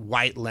had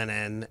white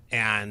linen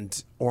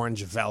and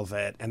orange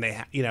velvet, and they,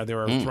 they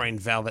were throwing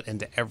velvet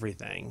into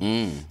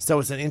everything. So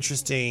it's an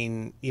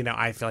interesting,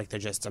 I feel like they're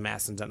just a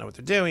mess and don't know what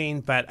they're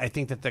doing, but I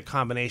think that the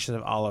combination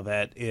of all of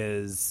it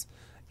is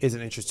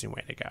an interesting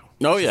way to go.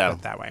 Oh, Let's yeah. put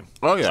it that way.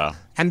 Oh, yeah.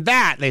 And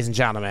that, ladies and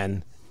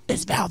gentlemen,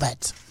 is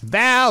velvet.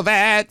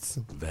 Velvet.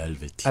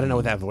 Velvet. I don't know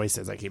what that voice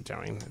is I keep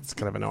doing. It's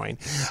kind of annoying.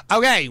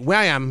 Okay,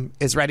 William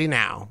is ready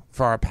now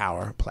for our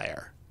power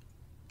player.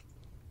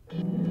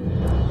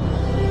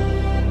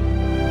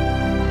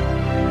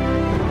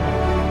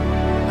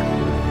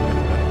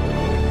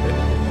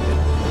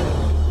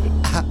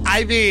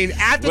 I mean,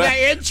 after that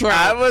intro,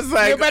 I was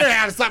like, you better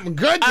have something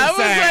good to I say. was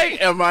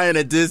like, am I in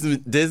a Disney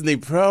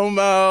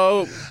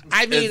promo?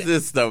 I mean, is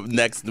this the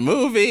next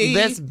movie?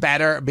 This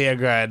better be a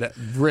good,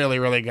 really,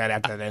 really good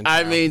after that intro.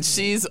 I mean,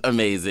 she's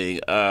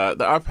amazing.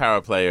 Our power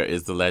player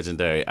is the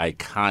legendary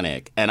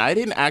Iconic. And I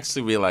didn't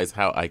actually realize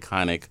how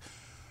iconic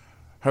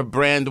her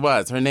brand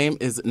was. Her name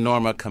is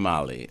Norma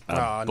Kamali.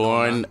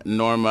 Born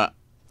Norma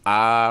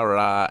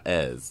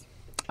Araez.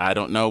 I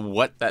don't know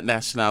what that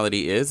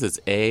nationality is. It's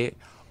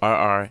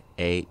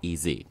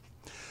Arraez.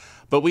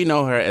 But we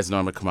know her as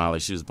Norma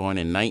Kamali. She was born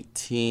in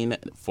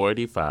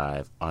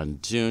 1945 on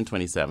June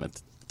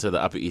 27th to the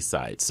Upper East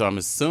Side. So I'm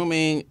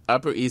assuming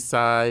Upper East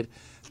Side,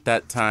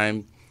 that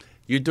time,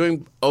 you're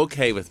doing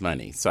okay with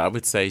money. So I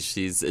would say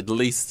she's at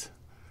least,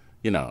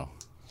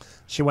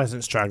 she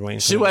wasn't struggling.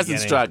 She wasn't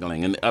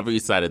struggling in the Upper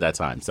East Side at that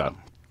time. So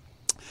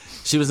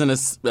she was an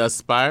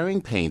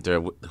aspiring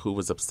painter who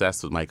was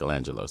obsessed with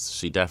Michelangelo. So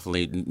she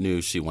definitely knew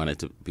she wanted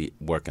to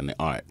work in the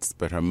arts.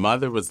 But her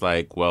mother was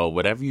like, well,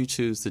 whatever you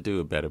choose to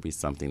do, it better be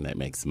something that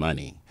makes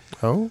money.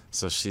 Oh?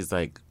 So she's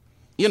like,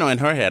 in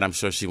her head, I'm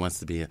sure she wants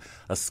to be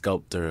a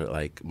sculptor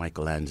like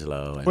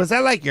Michelangelo. And, Was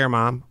that like your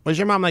mom? Was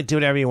your mom like, do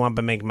whatever you want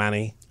but make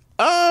money?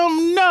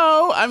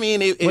 no. I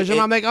mean, Was your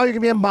mom like, oh, you're going to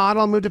be a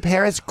model and move to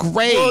Paris?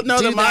 Great. Well, no,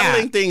 do the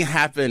modeling that. thing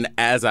happened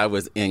as I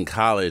was in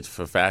college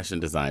for fashion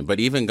design. But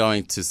even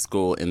going to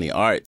school in the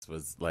arts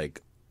was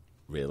like,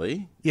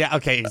 really? Yeah,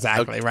 okay,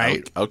 exactly,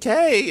 right?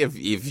 Okay,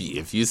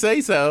 if you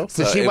say so.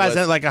 So she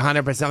wasn't like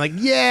 100% like,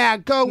 yeah,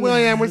 go,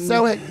 William, we're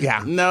so...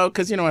 Yeah. No,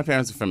 because, my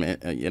parents are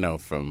from,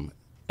 from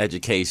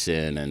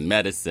education and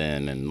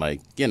medicine and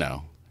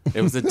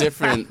it was a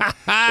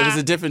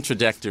different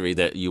trajectory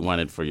that you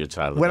wanted for your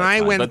child. When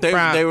I went but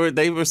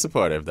they were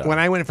supportive though. When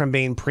I went from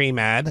being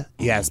pre-med,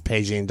 yes,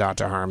 paging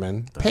Dr.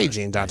 Harmon.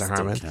 Paging Dr.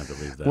 Harmon. Can't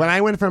believe that. When I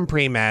went from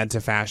pre-med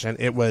to fashion,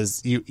 it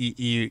was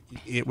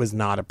it was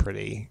not a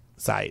pretty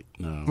sight.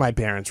 No. My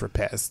parents were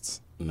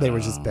pissed. They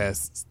were just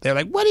pissed. They're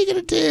like, what are you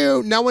going to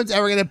do? No one's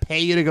ever going to pay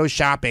you to go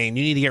shopping.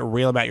 You need to get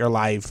real about your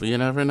life. But you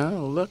never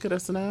know. Look at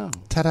us now.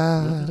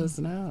 Ta-da. Look at us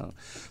now.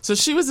 So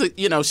she was,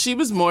 she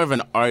was more of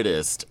an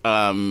artist.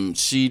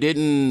 She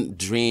didn't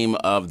dream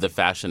of the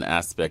fashion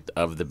aspect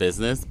of the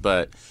business,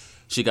 but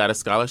she got a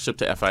scholarship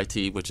to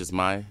FIT, which is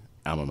my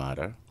alma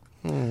mater.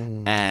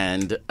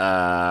 And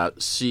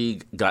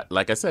she got,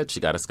 like I said, she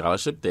got a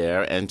scholarship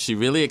there, and she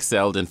really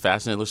excelled in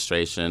fashion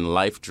illustration,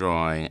 life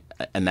drawing,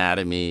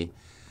 anatomy,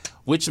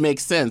 which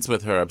makes sense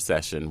with her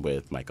obsession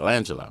with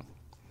Michelangelo.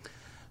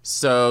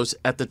 So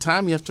at the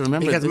time, you have to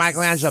remember... Because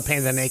Michelangelo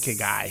painted the naked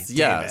guy,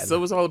 Yeah, David. so it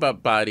was all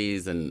about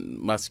bodies and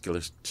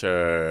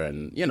musculature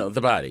and,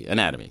 the body,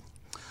 anatomy.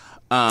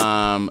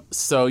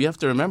 So you have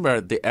to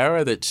remember the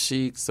era that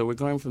so we're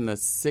going from the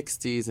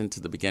 60s into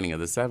the beginning of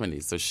the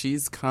 70s. So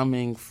she's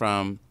coming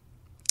from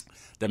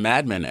the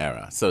Mad Men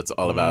era. So it's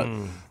all about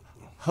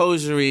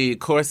hosiery,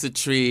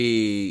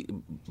 corsetry,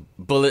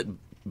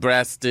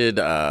 bullet-breasted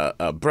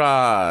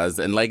bras,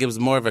 and it was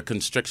more of a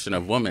constriction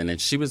of woman. And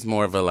she was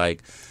more of a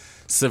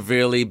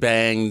severely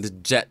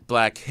banged, jet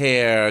black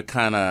hair,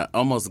 kind of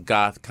almost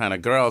goth kind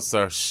of girl.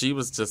 So she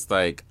was just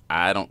like,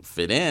 I don't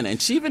fit in.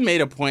 And she even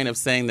made a point of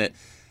saying that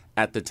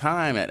at the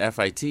time at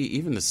FIT,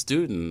 even the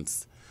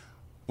students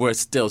were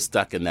still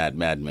stuck in that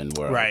Mad Men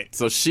world. Right.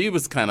 So she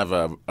was kind of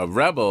a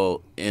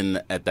rebel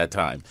at that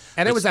time.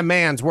 And it was a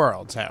man's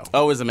world, too.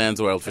 Oh, it was a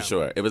man's world for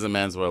sure. It was a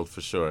man's world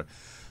for sure.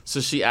 So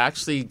she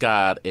actually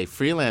got a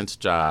freelance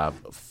job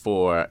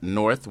for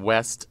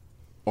Northwest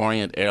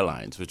Orient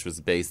Airlines, which was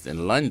based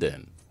in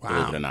London,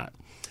 believe it or not,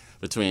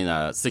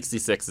 between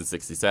 66 and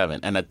 67.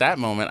 And at that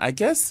moment, I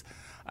guess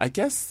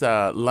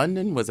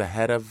London was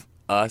ahead of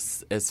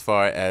us as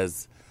far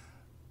as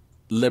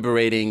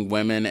liberating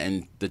women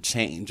and the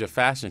change of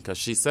fashion, because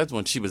she said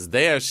when she was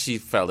there, she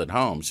felt at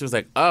home. She was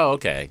like, oh,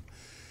 okay.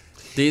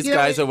 These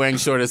guys are wearing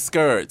shorter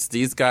skirts.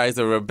 These guys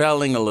are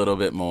rebelling a little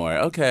bit more.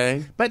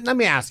 Okay. But let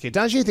me ask you,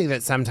 don't you think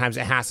that sometimes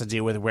it has to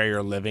do with where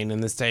you're living in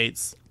the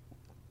States?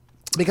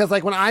 Because,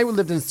 like, when I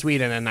lived in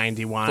Sweden in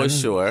 91... For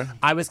sure.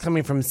 I was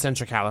coming from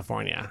Central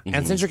California.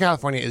 And Central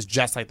California is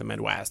just like the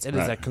Midwest. It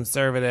is a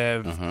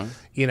conservative,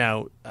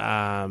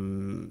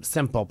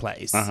 simple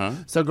place.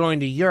 So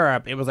going to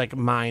Europe, it was, like,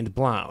 mind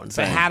blown.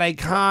 But had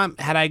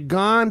I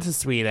gone to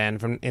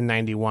Sweden in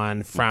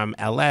 91 from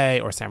L.A.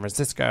 or San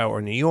Francisco or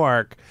New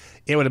York,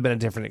 it would have been a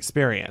different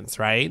experience,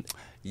 right?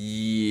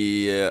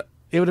 Yeah.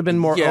 It would have been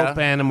more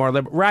open and more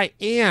liberal. Right.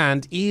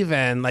 And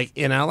even like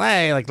in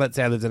LA, like let's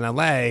say I lived in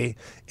LA,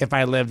 if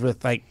I lived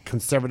with like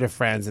conservative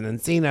friends in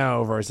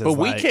Encino versus But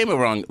we came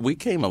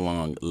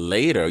along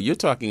later. You're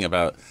talking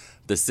about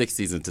the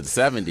 60s into the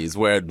 70s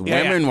where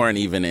women weren't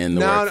even in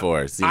the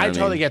workforce. You know I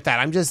totally get that.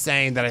 I'm just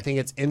saying that I think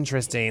it's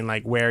interesting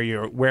like where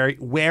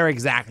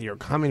exactly you're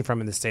coming from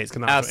in the States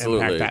can also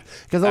impact that.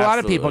 Because a lot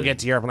of people get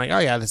to Europe and like, oh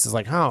yeah, this is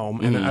like home.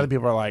 And then other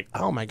people are like,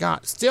 oh my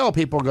God. Still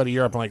people go to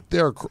Europe and like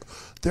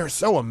they're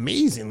so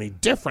amazingly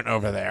different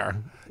over there.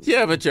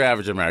 Yeah, but your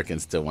average American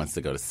still wants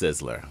to go to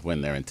Sizzler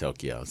when they're in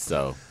Tokyo.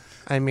 So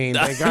I mean,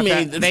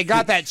 they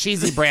got that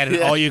cheesy bread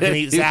and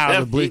all-you-can-eat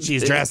salad with blue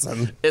cheese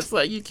dressing. It's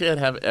like you can't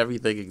have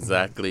everything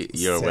exactly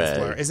your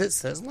Sizzler. way. Is it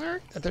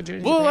Sizzler that they're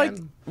doing in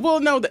Japan?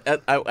 No.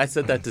 I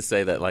said that to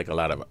say that like a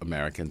lot of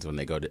Americans, when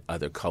they go to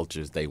other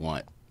cultures, they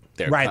want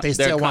their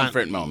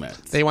comfort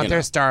moments. They want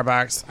their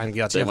Starbucks. I'm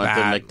guilty of that. They want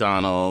their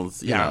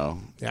McDonald's. You know.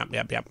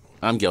 Yep.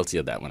 I'm guilty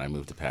of that. When I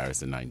moved to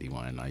Paris in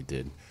 '91, I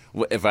did.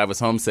 If I was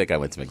homesick, I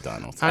went to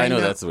McDonald's. I know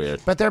that's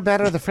weird. But they're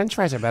better. The French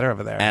fries are better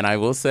over there. And I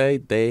will say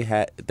they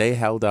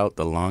held out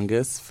the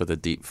longest for the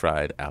deep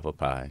fried apple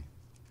pie.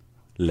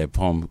 Les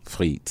pommes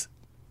frites.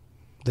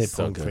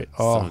 So good.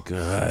 So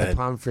good. The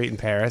pommes frites in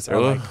Paris are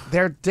like,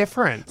 they're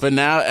different. But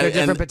now they're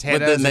different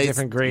potatoes and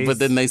different grease. But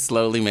then they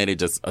slowly made it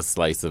just a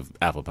slice of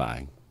apple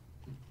pie.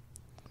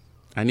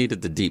 I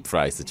needed the deep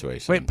fry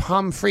situation. Wait,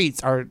 pommes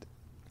frites are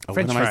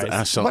French fries.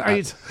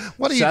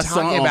 What are you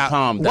talking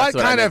about? What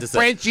kind of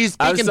French you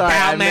speaking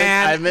about,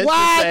 man? I meant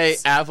to say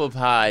apple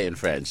pie in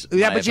French.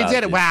 Yeah, but you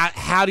did it. Wow.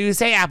 How do you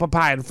say apple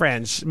pie in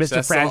French,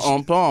 Mr. French? Chausson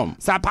en pomme.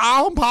 Chausson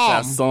en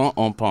pomme. Chausson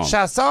en pomme.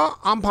 Chausson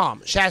en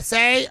pomme.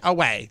 Chassé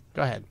away.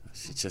 Go ahead.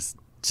 She just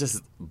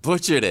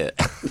butchered it.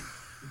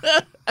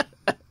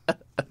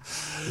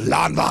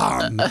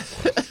 Lanvarm.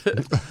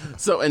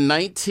 So in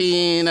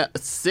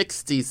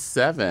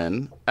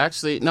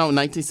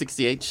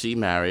 1968, she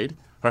married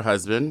her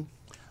husband,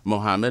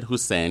 Mohammed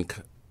Hussein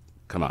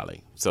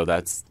Kamali. So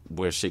that's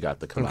where she got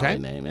the Kamali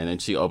name. And then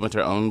she opened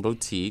her own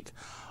boutique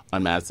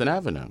on Madison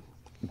Avenue.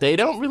 They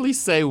don't really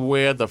say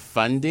where the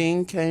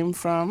funding came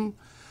from,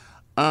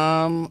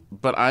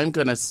 but I'm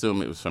going to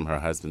assume it was from her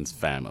husband's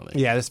family.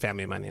 Yeah, there's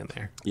family money in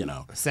there. You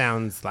know.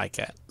 Sounds like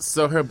it.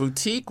 So her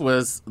boutique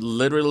was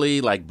literally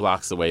like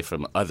blocks away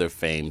from other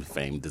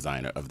famed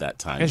designer of that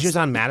time. And she was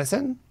on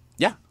Madison?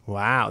 Yeah.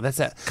 Wow, that's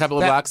a couple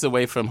of blocks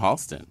away from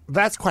Halston.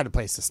 That's quite a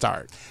place to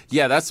start.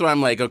 Yeah, that's why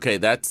I'm like, okay,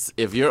 that's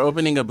if you're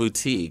opening a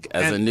boutique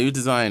as a new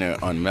designer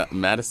on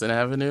Madison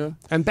Avenue.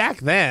 And back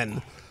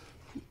then,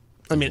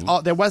 I mean,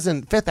 there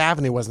wasn't Fifth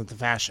Avenue wasn't the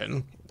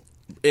fashion.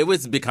 It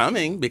was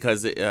becoming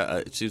because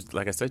she was,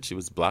 like I said, she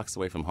was blocks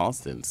away from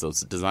Halston. So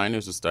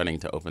designers were starting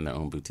to open their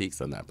own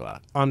boutiques on that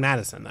block. On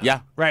Madison, though.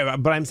 Yeah. Right,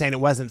 but I'm saying it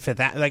wasn't Fifth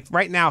Avenue. Like,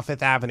 right now,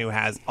 Fifth Avenue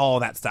has all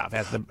that stuff.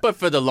 But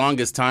for the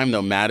longest time,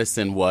 though,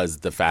 Madison was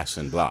the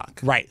fashion block.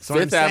 Right. So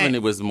Fifth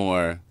Avenue was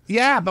more...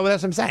 Yeah, but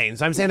that's what I'm saying.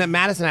 So I'm saying that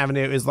Madison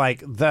Avenue is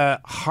like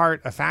the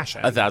heart of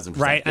fashion. 1,000%.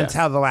 Right? Yes.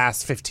 Until the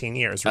last 15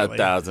 years, really.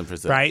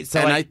 1,000%. Right? So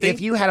like, I think if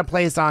you had a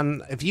place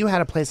on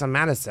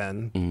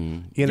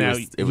Madison, you know...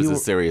 It was a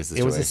serious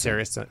situation. It was a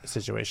serious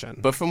situation.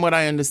 But from what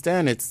I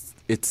understand, it's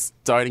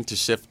starting to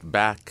shift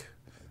back.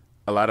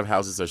 A lot of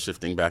houses are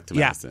shifting back to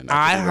Madison.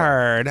 I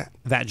heard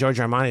that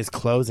Giorgio Armani is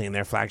closing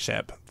their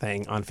flagship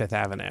thing on Fifth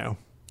Avenue.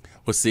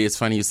 Well, see, it's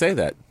funny you say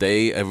that.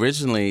 They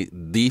originally,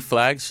 the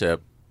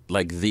flagship,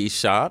 like the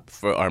shop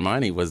for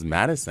Armani was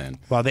Madison.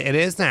 Well, it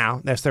is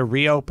now. They're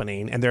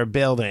reopening and they're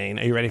building,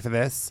 are you ready for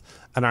this?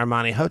 An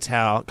Armani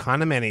hotel,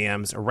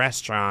 condominiums, a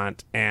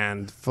restaurant,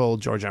 and full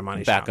Giorgio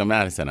Armani Back shop. on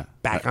Madison.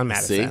 Back on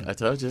Madison. See, I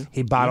told you.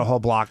 He bought a whole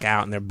block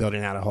out and they're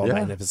building out a whole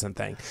magnificent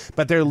thing.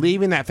 But they're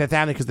leaving that Fifth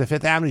Avenue because the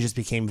Fifth Avenue just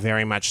became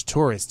very much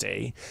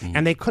touristy.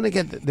 And they couldn't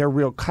get their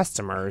real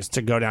customers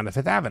to go down to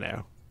Fifth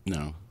Avenue.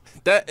 No.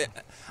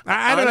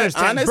 I don't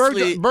understand.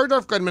 Honestly,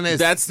 Bergdorf Goodman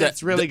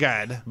that's really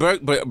good.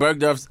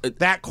 Bergdorf's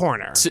that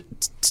corner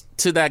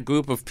to that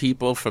group of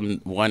people from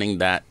wanting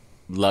that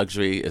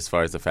luxury as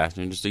far as the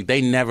fashion industry.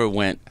 They never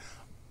went.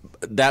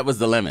 That was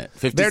the limit.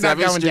 They're not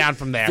going down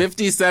from there.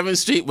 57th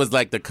Street was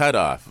like the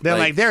cutoff. They're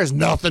like there's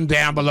nothing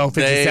down below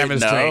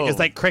 57th Street. It's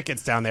like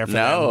crickets down there for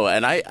them.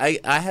 And I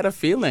had a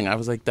feeling. I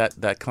was like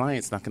that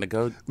client's not going to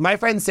go. My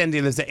friend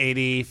Cindy lives at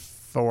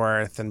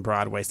 84th and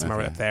Broadway,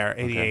 somewhere up there,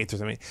 88th or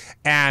something.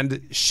 And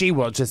she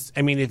will just,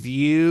 I mean, if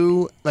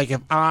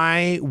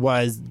I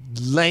was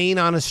laying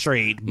on a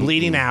street,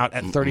 bleeding out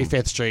at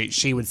 35th Street,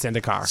 she would send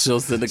a car. She'll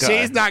send a car.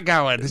 She's not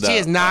going. She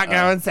is not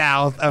going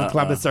south of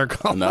Columbus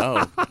Circle.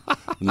 No,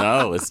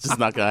 it's just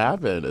not going to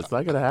happen. It's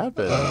not going to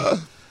happen.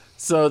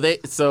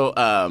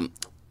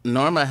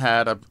 Norma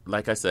had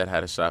like I said,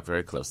 had a shop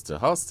very close to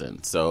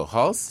Halston. So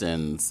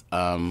Halston's,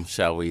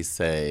 shall we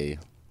say,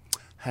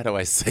 how do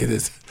I say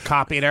this?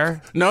 Copied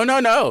her?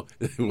 No.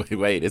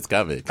 wait, it's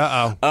coming.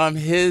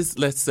 His,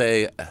 let's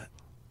say,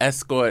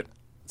 escort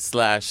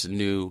 /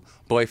 new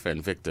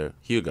boyfriend, Victor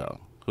Hugo,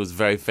 who's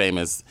very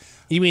famous.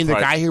 You mean the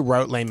guy who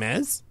wrote Les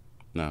Mis?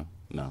 No.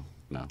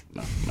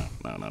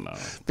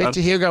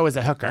 Victor Hugo was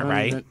a hooker,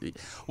 right?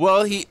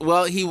 Well, he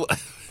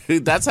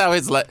that's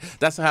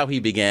how he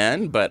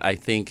began, but I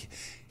think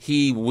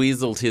he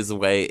weaseled his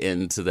way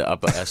into the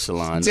upper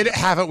echelon.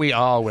 Haven't we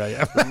all,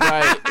 William?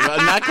 Right. Well,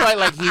 not quite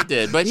like he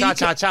did, but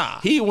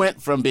he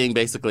went from being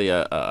basically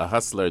a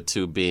hustler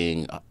to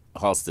being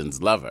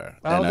Halston's lover.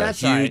 Oh,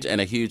 that's right. And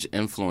a huge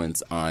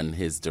influence on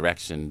his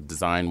direction,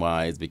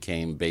 design-wise,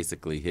 became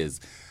basically his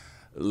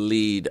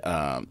lead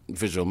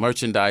visual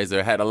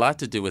merchandiser, had a lot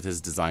to do with his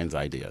designs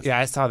ideas. Yeah,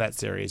 I saw that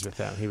series with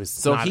him. He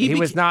was he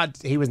was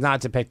not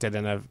depicted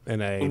in a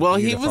well,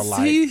 beautiful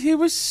light. He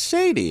was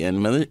shady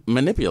and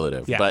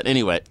manipulative. Yeah. But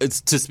anyway,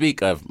 to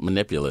speak of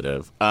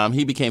manipulative,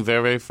 he became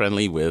very, very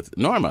friendly with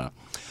Norma.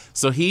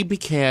 So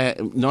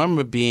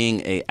Norma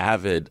being a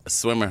avid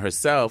swimmer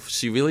herself,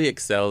 she really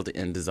excelled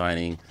in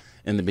designing,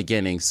 in the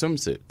beginning,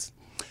 swimsuits.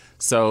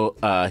 So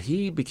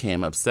he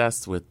became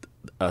obsessed with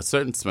a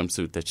certain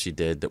swimsuit that she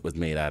did that was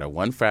made out of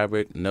one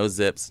fabric, no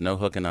zips, no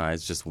hook and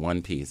eyes, just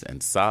one piece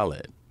and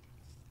solid.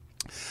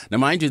 Now,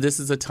 mind you, this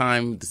is a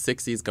time, the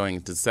 60s going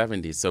into the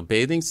 70s, so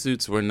bathing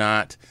suits were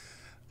not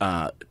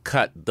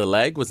cut. The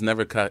leg was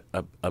never cut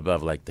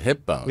above like the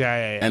hip bone.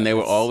 Yeah. And they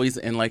were always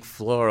in like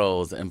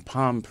florals and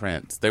palm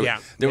prints. They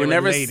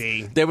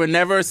were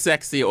never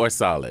sexy or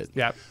solid.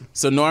 Yep.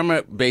 So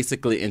Norma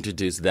basically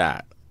introduced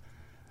that.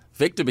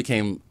 Victor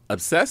became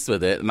obsessed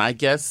with it, and I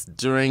guess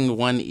during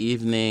one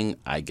evening,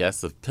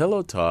 of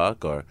pillow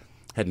talk, or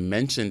had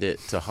mentioned it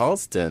to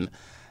Halston.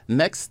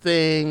 Next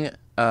thing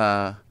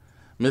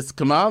Miss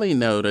Kamali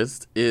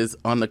noticed is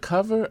on the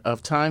cover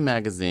of Time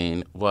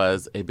magazine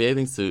was a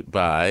bathing suit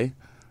by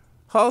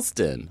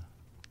Halston,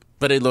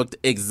 but it looked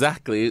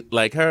exactly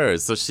like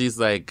hers. So she's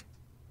like,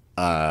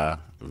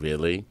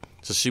 really?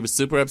 So she was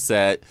super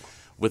upset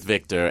with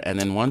Victor, and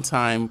then one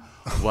time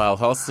while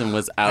Halston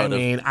was out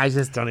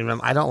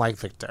I don't like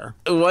Victor.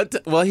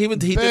 Well, he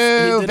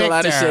did a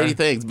lot of shady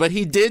things, but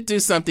he did do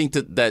something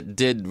that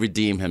did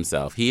redeem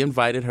himself. He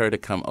invited her to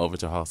come over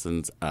to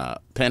Halston's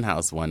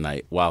penthouse one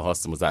night while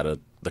Halston was out of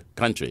the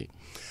country.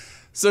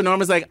 So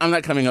Norma's like, I'm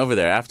not coming over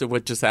there. After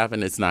what just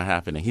happened, it's not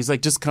happening. He's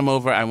like, just come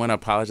over. I want to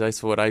apologize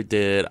for what I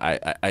did.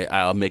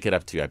 I'll make it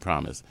up to you, I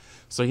promise.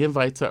 So he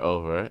invites her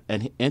over,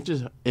 and he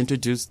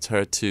introduced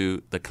her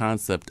to the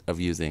concept of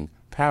using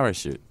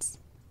parachutes.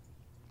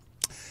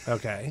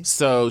 Okay.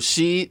 So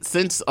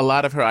since a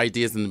lot of her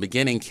ideas in the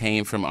beginning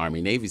came from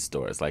Army-Navy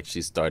stores, like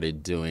she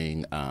started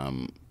doing,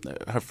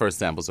 her first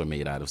samples were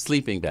made out of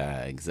sleeping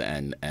bags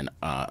and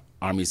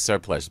Army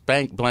surplus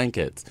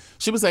blankets.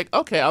 She was like,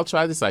 okay, I'll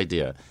try this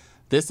idea.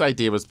 This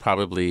idea was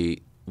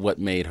probably what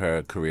made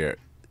her career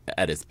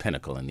at its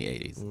pinnacle in the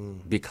 80s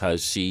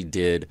because she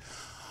did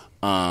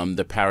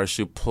the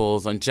parachute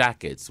pulls on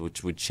jackets,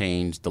 which would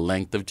change the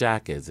length of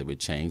jackets. It would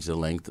change the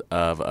length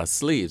of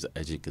sleeves,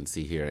 as you can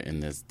see here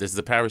in this. This is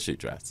a parachute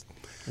dress.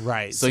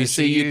 Right. So you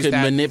see, you could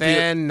manipulate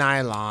thin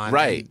nylon.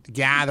 Right. And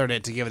gathered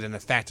it to give it an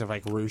effect of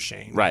like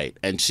ruching. Right.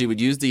 And she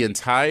would use the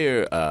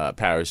entire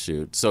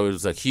parachute. So it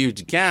was a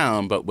huge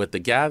gown, but with the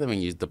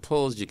gathering, the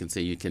pulls, you can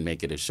see you can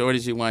make it as short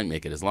as you want,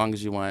 make it as long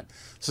as you want.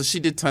 So she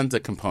did tons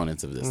of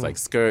components of this, like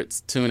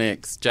skirts,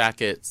 tunics,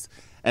 jackets.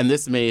 And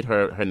this made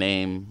her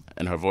name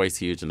and her voice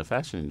huge in the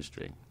fashion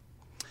industry.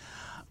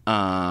 In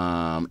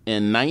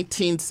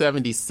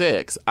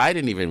 1976, I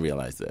didn't even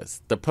realize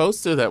this. The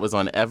poster that was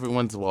on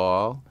everyone's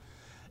wall,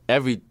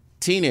 every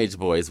teenage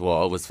boy's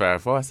wall, was Farrah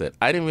Fawcett.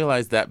 I didn't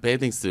realize that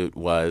bathing suit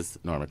was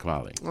Norma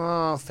Kamali.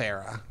 Oh,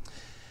 Farrah.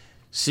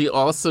 She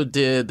also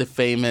did the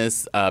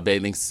famous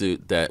bathing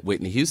suit that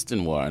Whitney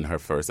Houston wore on her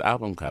first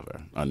album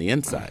cover on the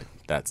inside.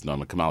 That's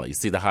Norma Kamali. You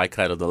see the high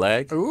cut of the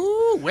leg?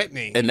 Ooh,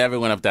 Whitney. It never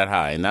went up that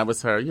high. And that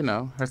was her,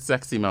 her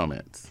sexy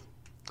moment.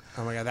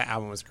 Oh, my God. That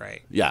album was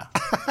great. Yeah.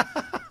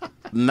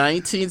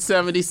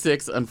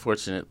 1976,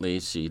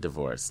 unfortunately, she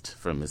divorced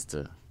from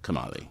Mr.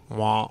 Kamali.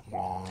 Wah,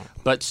 wah.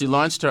 But she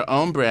launched her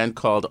own brand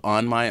called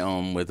On My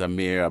Own with a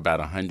mere about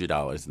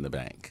 $100 in the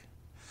bank.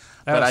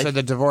 So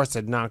the divorce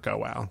did not go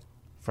well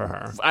for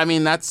her. I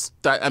mean,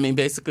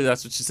 basically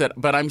that's what she said.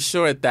 But I'm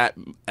sure at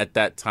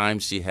that time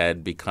she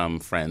had become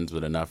friends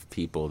with enough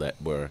people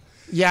that were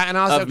and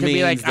also it could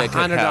be like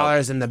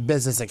 $100 in the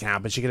business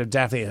account, but she could have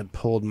definitely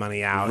pulled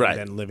money out right.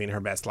 and been living her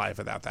best life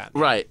without that.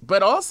 Right.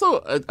 But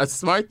also a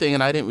smart thing,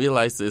 and I didn't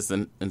realize this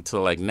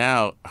until like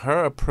now,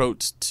 her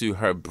approach to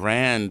her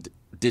brand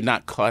did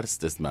not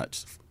cost as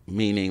much,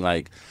 meaning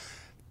like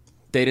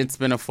they didn't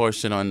spend a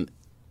fortune on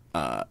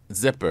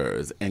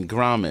zippers and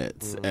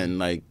grommets and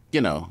like,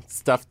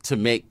 stuff to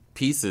make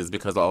pieces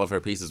because all of her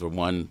pieces were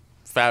one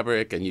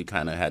fabric, and you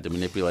kind of had to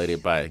manipulate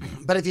it by.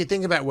 But if you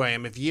think about,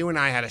 William, if you and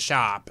I had a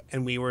shop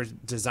and we were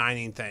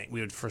designing things,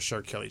 we would for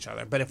sure kill each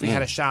other. But if we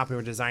had a shop, we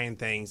were designing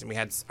things, and we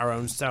had our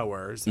own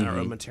sewers and our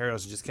own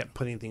materials, and just kept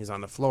putting things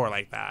on the floor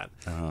like that,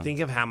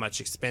 think of how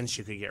much expense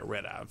you could get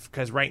rid of.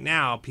 Because right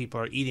now, people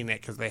are eating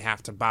it because they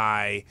have to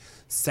buy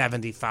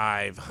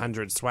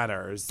 7,500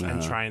 sweaters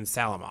and try and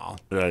sell them all.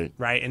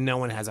 Right? And no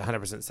one has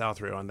 100%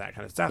 sell-through on that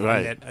kind of stuff.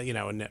 Right. And it,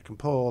 a knit can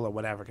pull or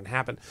whatever can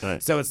happen.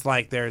 Right. So it's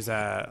like there's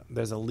a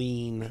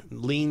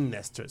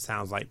leanness to it,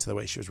 sounds like, to the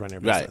way she was running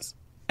her business.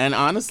 Right. And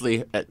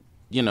honestly,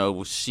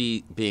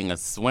 she being a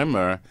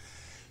swimmer,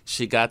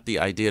 she got the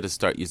idea to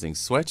start using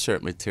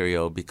sweatshirt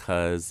material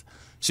because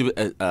she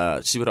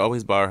would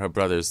always borrow her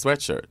brother's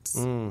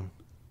sweatshirts.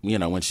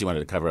 When she wanted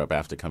to cover up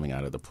after coming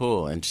out of the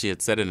pool. And she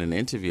had said in an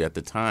interview at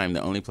the time,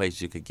 the only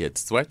place you could get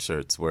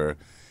sweatshirts were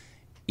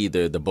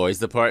either the boys'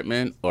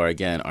 department or,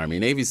 again, Army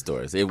Navy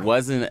stores.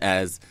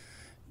 Sweatshirts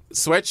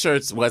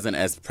wasn't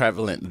as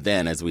prevalent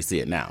then as we see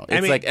it now.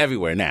 It's like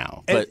everywhere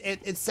now. But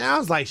it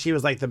sounds like she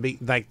was like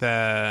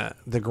the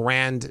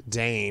grand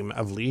dame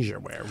of leisure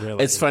wear.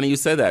 Really, it's funny you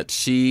said that.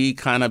 She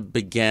kind of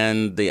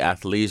began the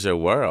athleisure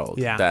world.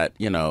 Yeah. That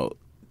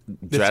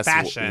dress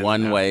fashion,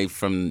 one way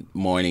from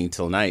morning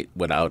till night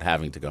without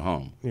having to go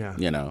home. Yeah.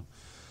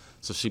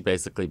 So she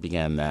basically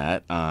began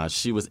that.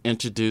 She was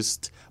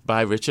introduced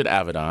by Richard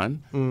Avedon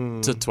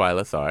to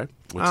Twyla Tharp,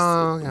 which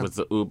was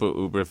the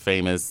uber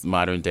famous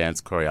modern dance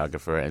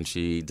choreographer, and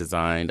she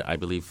designed, I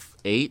believe,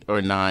 8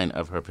 or 9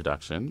 of her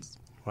productions.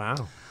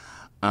 Wow.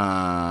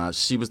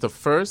 She was the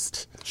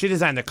first. She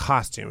designed the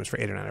costumes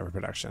for 8 or 9 of her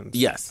productions.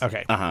 Yes.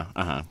 Okay.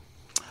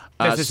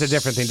 That's just a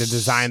different thing to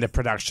design the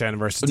production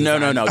versus No,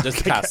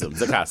 just the costumes.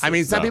 The costumes. I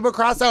mean, some people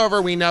cross over.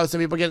 We know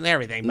some people get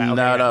everything. But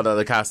No,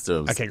 the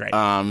costumes. Okay, great.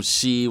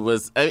 She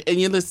was, and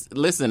you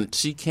listen.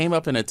 She came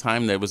up in a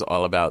time that was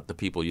all about the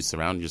people you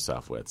surround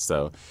yourself with.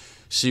 So,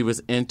 she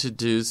was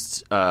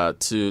introduced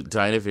to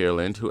Dinah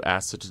Veerland, who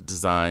asked her to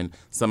design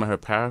some of her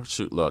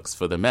parachute looks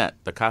for the Met,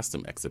 the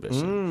costume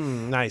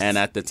exhibition. Nice. And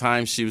at the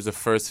time, she was the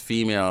first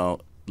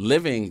female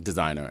living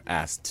designer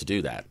asked to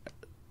do that.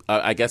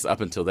 I guess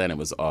up until then, it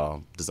was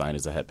all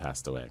designers that had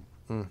passed away.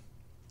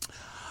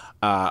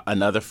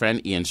 Another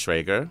friend, Ian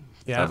Schrager,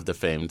 of the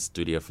famed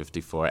Studio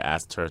 54,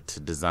 asked her to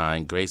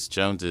design Grace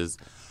Jones's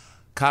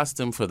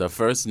costume for the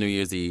first New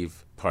Year's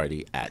Eve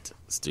party at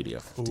Studio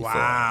 54.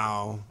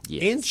 Wow.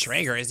 Yes. Ian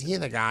Schrager, is he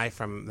the guy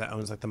that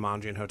owns like the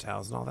Mondrian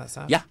hotels and all that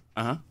stuff? Yeah.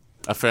 A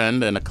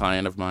friend and a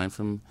client of mine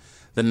from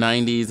the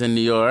 90s in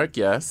New York.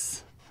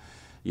 Yes.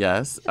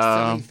 So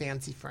many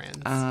fancy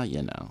friends.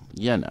 You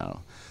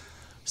know.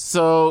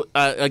 So,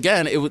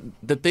 again,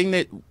 the thing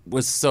that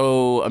was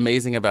so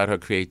amazing about her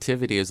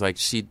creativity is, like,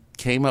 she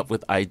came up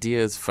with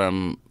ideas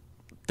from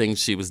things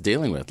she was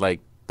dealing with, like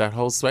that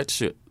whole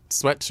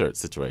sweatshirt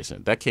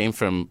situation. That came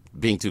from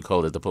being too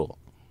cold at the pool,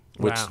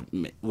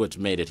 which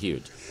made it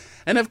huge.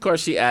 And, of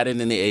course, she added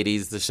in the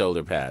 80s the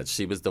shoulder pads.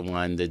 She was the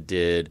one that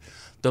did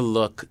the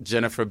look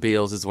Jennifer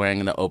Beals is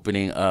wearing in the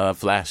opening of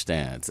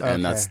Flashdance,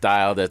 and a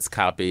style that's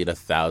copied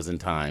 1,000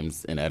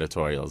 times in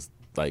editorials,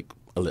 like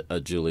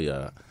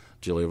Julia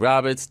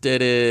Roberts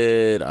did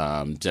it.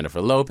 Jennifer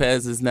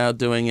Lopez is now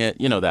doing it.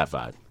 That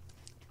vibe.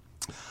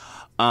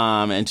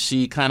 And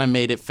she kind of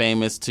made it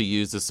famous to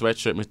use the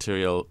sweatshirt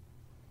material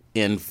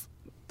in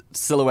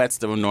silhouettes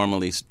that were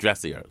normally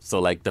dressier.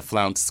 So, like the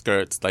flounced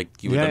skirts,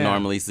 like you would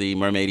normally see,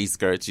 mermaidy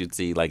skirts you'd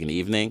see like in the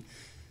evening.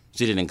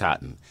 She did it in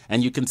cotton.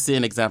 And you can see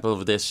an example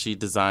of this. She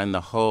designed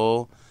the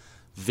whole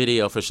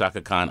video for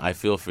Chaka Khan, I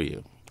Feel For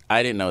You.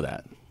 I didn't know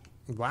that.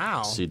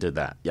 Wow. She did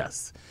that,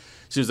 yes.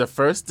 She was the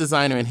first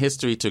designer in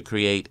history to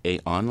create an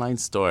online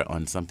store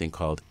on something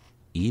called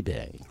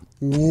eBay.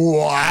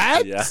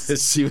 What? Yeah,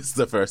 she was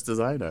the first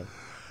designer.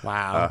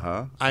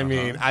 Wow. I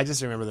mean, I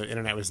just remember the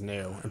internet was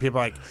new. And people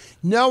are like,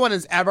 no one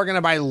is ever going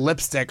to buy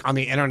lipstick on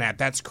the internet.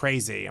 That's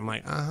crazy. I'm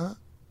like,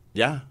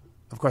 Yeah.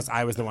 Of course,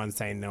 I was the one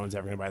saying no one's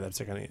ever going to buy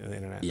lipstick on the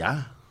internet.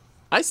 Yeah.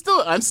 I'm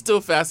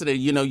still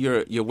fascinated.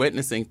 You're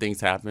witnessing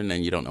things happen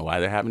and you don't know why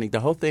they're happening.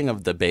 The whole thing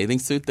of the bathing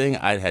suit thing,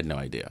 I had no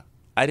idea.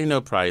 I didn't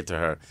know prior to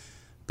her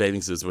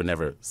bathing suits were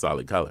never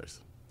solid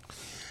colors.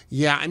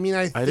 Yeah, I mean,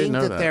 I think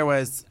know that there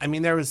was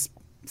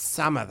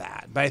some of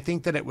that, but I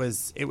think that it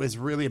was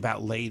really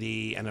about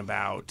lady and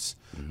about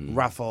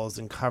ruffles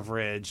and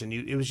coverage, and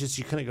it was just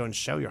you couldn't go and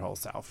show your whole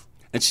self.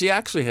 And she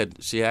actually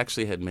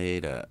had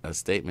made a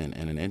statement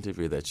in an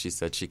interview that she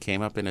said she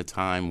came up in a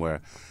time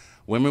where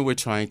women were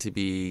trying to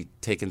be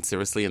taken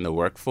seriously in the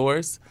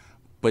workforce,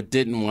 but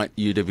didn't want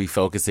you to be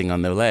focusing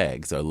on their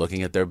legs or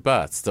looking at their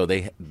butts. So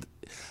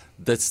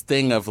this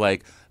thing of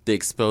like the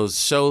exposed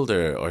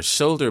shoulder or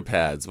shoulder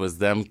pads was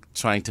them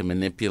trying to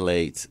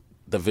manipulate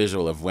the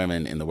visual of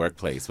women in the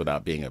workplace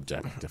without being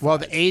objectified. Well,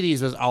 the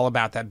 80s was all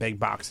about that big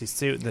boxy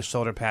suit and the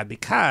shoulder pad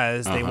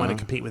because they want to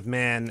compete with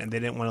men and they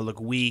didn't want to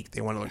look weak.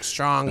 They want to look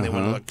strong. They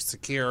want to look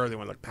secure. They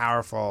want to look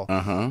powerful.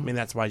 I mean,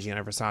 that's why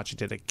Gianni Versace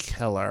did a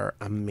killer,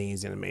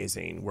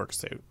 amazing work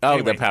suit. Oh,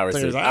 Anyway, the power so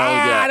he suit. was like,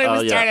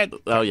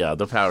 Oh, yeah,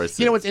 the power suit.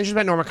 You know what's interesting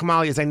about Norma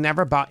Kamali is I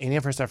never bought any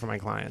of her stuff for my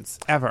clients,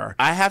 ever.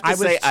 I have to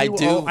say, I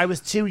do. I was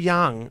too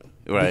young.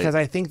 Right. Because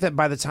I think that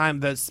by the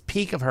time the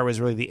peak of her was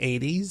really the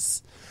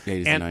 80s.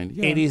 80s and 90s.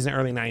 Yeah. 80s and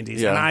early 90s.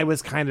 Yeah. And I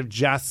was kind of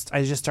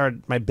I just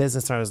started my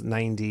business when I was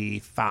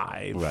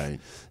 95. Right.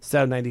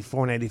 So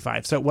 94,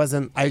 95.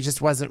 So I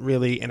just wasn't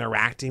really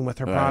interacting with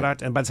her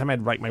product. And by the time I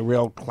had like my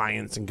real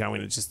clients and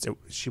going,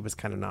 she was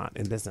kind of not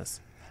in business.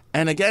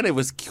 And again, it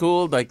was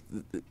cool. Like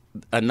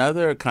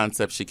another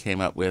concept she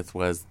came up with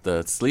was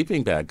the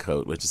sleeping bag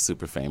coat, which is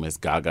super famous.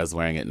 Gaga's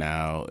wearing it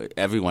now.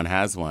 Everyone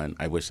has one.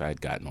 I wish I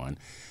had gotten one.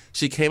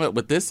 She came up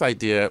with this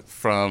idea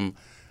from,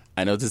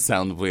 I know this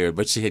sounds weird,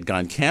 but she had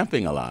gone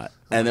camping a lot.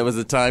 And there was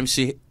a time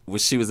she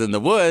was in the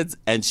woods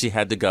and she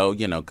had to go,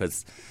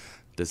 because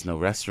there's no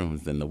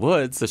restrooms in the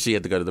woods. So she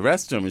had to go to the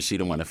restroom and she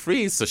didn't want to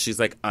freeze. So she's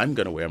like, I'm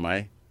going to wear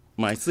my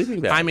sleeping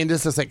bag. I mean,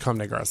 this looks like Comme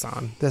des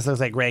Garçons. This looks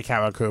like Ray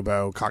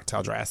Kawakubo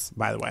cocktail dress,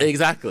 by the way.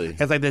 Exactly.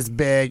 It's like this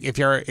big. If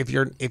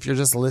you're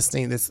just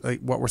listening, this like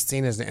what we're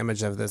seeing is an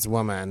image of this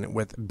woman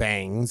with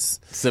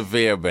bangs,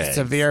 severe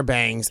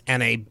bangs,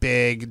 and a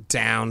big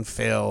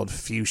down-filled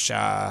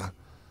fuchsia,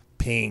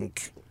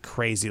 pink,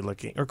 crazy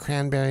looking, or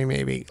cranberry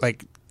maybe,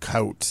 like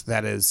coat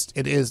that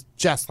it is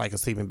just like a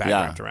sleeping bag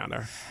wrapped around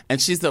her.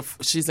 And she's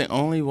the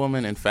only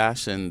woman in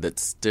fashion that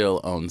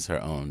still owns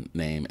her own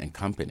name and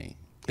company.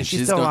 And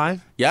she's still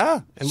alive? Yeah.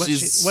 And what's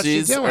she's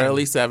she doing?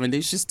 Early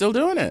 70s. She's still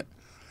doing it.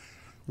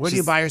 Where do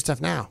you buy your stuff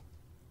now?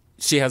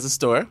 She has a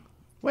store.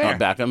 Where?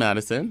 Back in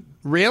Madison.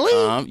 Really?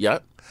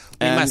 Yep.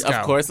 We And must go.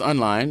 of course,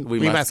 online. We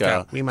must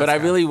go. We must But I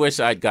go. really wish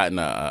I'd gotten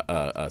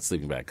a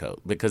sleeping bag coat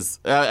because,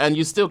 and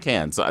you still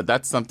can. So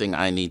that's something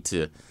I need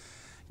to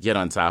get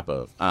on top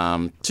of.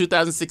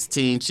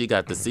 2016, she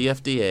got the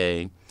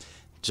CFDA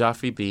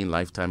Joffrey Bean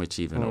Lifetime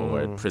Achievement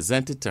Award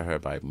presented to her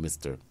by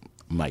Mr.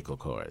 Michael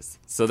Kors.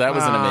 So that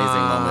was an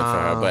amazing moment for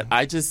her. But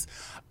I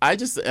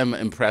just am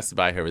impressed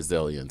by her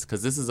resilience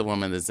because this is a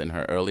woman that's in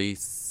her early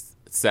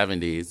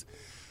 70s.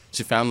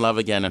 She found love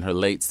again in her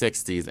late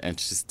 60s, and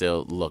she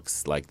still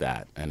looks like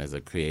that and is a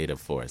creative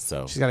force.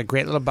 So She's got a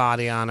great little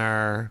body on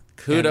her.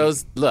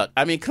 kudos. Look,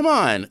 I mean, come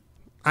on.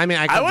 I mean,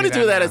 I want to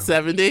do that now. at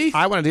 70.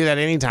 I want to do that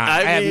anytime.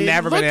 I have mean,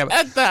 never been look able.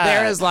 at that.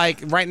 There is like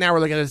right now we're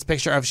looking at this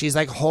picture of she's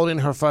like holding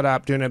her foot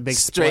up, doing a big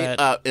Straight split.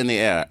 up in the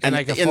air. And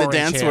like a in the forward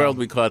dance chair. world,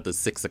 we call it the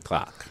 6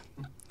 o'clock.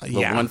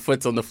 Yeah. One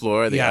foot's on the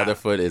floor, the Yeah. other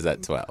foot is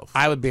at 12.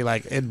 I would be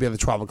like, it'd be the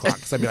 12 o'clock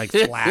because I'd be like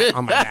flat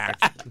on my back.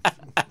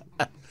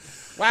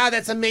 Wow,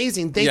 that's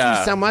amazing. Thank Yeah.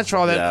 you so much for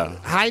all that. Yeah.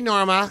 Hi,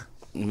 Norma.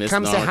 Miss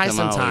Come say Norma hi Kamali.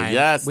 sometime.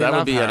 Yes, We that love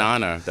would be her. an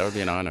honor. That would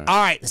be an honor. All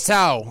right,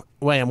 so,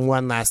 William,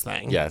 one last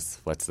thing. Yes,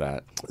 what's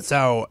that?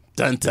 So,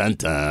 Dun, dun,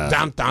 dun.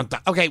 dun, dun,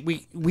 dun. Okay,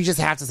 we just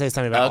have to say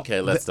something about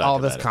Okay, let's talk all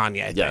about this it.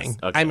 Kanye Yes, thing.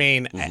 okay. I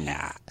mean,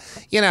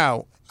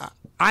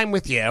 I'm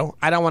with you.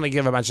 I don't want to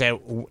give a bunch of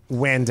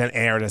wind and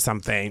air to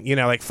something.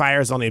 Like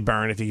fires only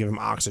burn if you give them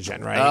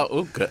oxygen, right?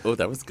 Oh, good. Oh,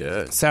 that was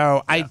good.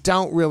 So I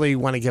don't really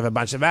want to give a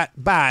bunch of that,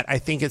 but I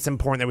think it's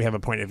important that we have a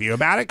point of view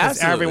about it because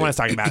Absolutely. everyone is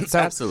talking about it. So,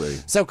 Absolutely.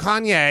 So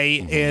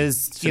Kanye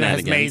is, has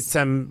Shenanigans. made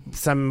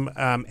some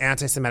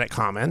anti-Semitic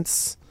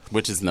comments,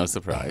 Which is no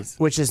surprise.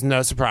 which is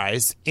no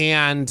surprise,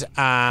 and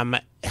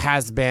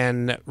has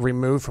been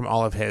removed from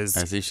all of his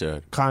As he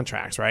should.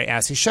 contracts, right?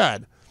 As he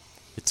should.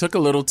 It took a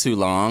little too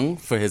long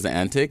for his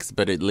antics,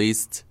 but at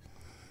least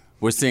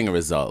we're seeing a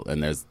result,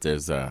 and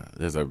there's a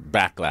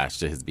backlash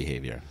to his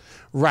behavior.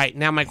 Right.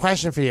 Now, my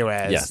question for you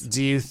is, Yes.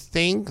 do you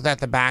think that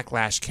the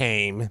backlash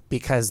came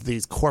because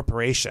these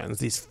corporations,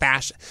 these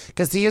fashion...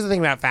 Because here's the thing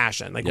about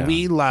fashion. Like, Yeah.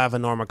 we love a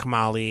Norma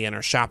Kamali and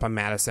her shop on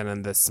Madison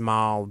and the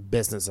small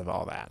business of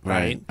all that,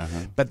 right?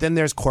 But then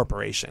there's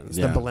corporations,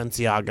 Yeah. the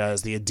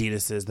Balenciagas, the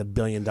Adidases, the $1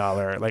 billion,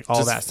 like all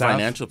Just that stuff.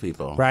 financial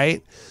people.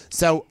 Right?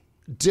 So...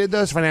 did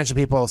those financial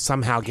people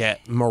somehow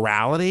get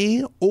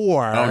morality,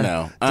 or Oh,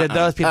 no. did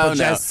those people Oh,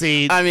 just no.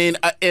 see... I mean,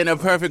 in a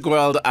perfect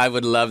world, I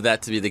would love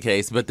that to be the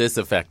case, but this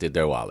affected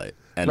their wallet.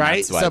 And Right,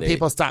 that's why so they-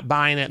 people stopped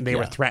buying it, and they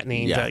were Yeah.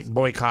 threatening Yeah. like,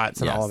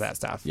 boycotts and Yes. all of that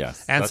stuff.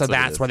 Yes, and that's so what it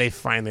that's is. where they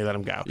finally let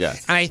him go.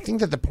 Yes. And I think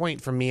that the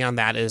point for me on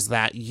that is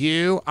that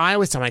I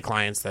always tell my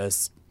clients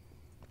this: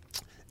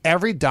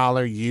 every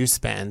dollar you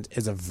spend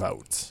is a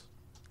vote.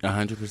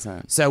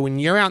 100%. So when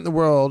you're out in the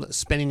world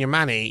spending your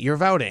money, you're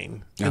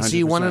voting, and so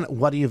you want 100%. to.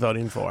 What are you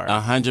voting for?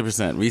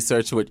 100%.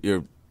 Research what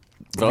you're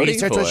voting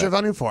Research for. what you're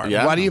voting for.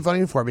 Yeah. What are you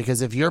voting for?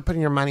 Because if you're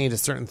putting your money into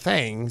certain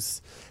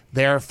things,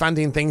 they're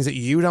funding things that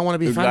you don't want to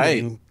be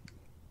funding. Right.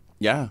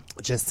 Yeah.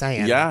 Just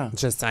saying. Yeah.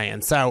 Just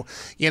saying. So,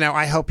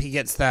 I hope he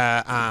gets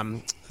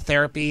the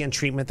therapy and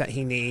treatment that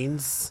he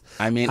needs.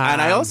 I mean,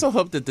 and I also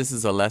hope that this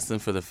is a lesson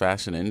for the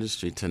fashion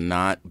industry to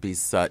not be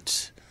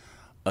such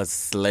a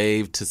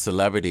slave to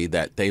celebrity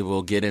that they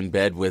will get in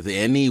bed with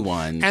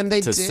anyone And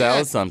they to did.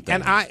 sell something.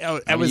 And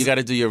I mean, you got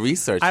to do your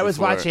research. I was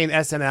before. watching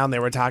SNL and they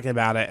were talking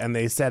about it, and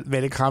they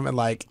made a comment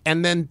like,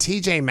 and then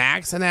TJ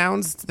Maxx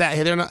announced that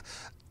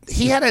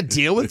he had a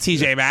deal with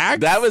TJ Maxx.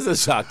 That was a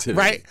shock to me.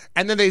 Right,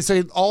 and then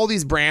so all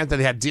these brands that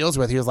he had deals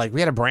with. He was like, "We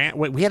had a brand,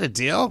 we had a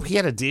deal, he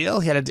had a deal,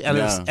 he had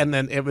a," and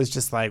then it was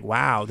just like,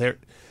 "Wow, they're,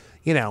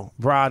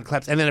 broad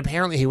clips." And then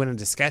apparently he went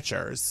into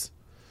Skechers,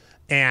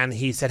 and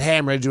he said, "Hey,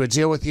 I'm ready to do a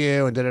deal with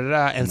you," and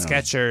and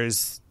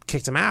Skechers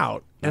kicked him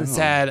out and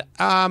said,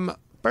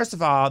 "First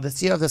of all, the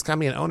CEO of this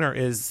company and owner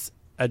is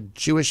a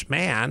Jewish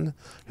man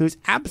who's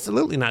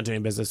absolutely not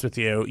doing business with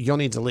you. You'll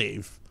need to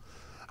leave."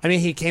 I mean,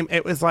 he came.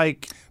 It was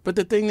like. But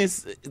the thing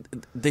is,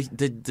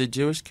 the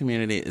Jewish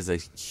community is a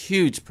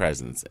huge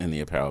presence in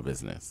the apparel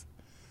business.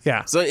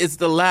 Yeah. So it's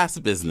the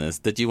last business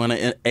that you want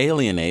to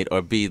alienate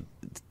or be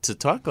to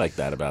talk like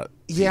that about.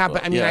 Yeah,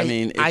 people.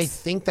 but I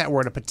think that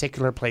we're in a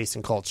particular place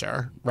in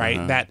culture,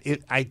 right? That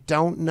I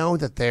don't know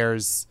that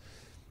there's.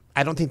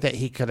 I don't think that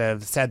he could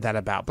have said that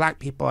about black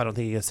people. I don't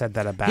think he has said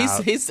that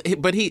about.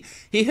 But he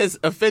has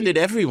offended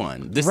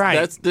everyone. This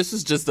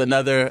is just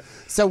another.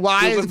 So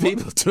why group of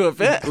people to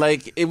offend?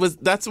 Like it was.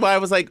 That's why I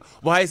was like,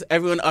 why is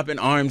everyone up in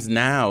arms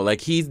now?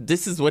 Like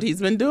this is what he's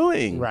been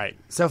doing. Right.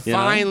 So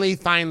finally,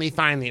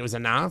 it was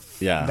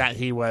enough. Yeah. That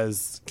he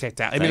was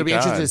kicked out. I mean, it'll be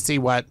interesting to see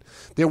what.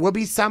 There will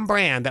be some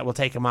brand that will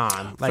take him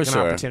on, like an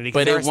opportunity.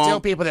 But there are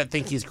still people that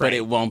think he's great. But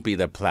it won't be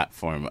the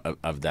platform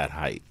of that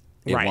height.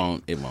 It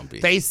won't be.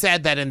 They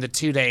said that in the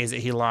 2 days that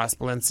he lost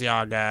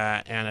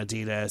Balenciaga and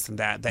Adidas and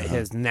that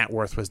his net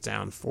worth was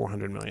down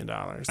 $400 million.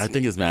 I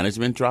think his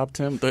management dropped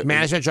him.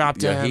 Management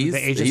dropped him.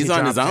 He's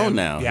on his own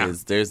now. Yeah.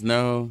 There's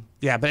no.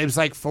 Yeah, but it was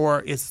like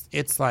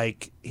it's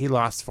like he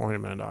lost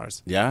 $400 million.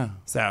 Yeah.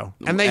 So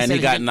and he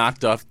got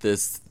knocked off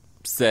this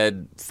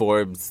said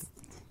Forbes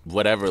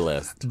whatever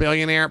list.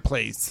 Billionaire,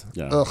 please.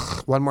 Yeah.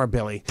 Ugh, one more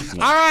Billy.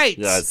 Yeah. All right.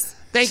 Yes.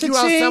 Thank you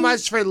all so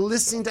much for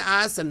listening to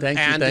us. And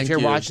if you're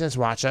watching us,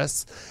 watch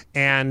us.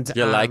 And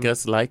like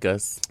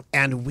us.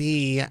 And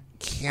we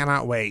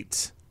cannot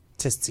wait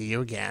to see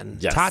you again.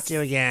 Yes. Talk to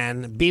you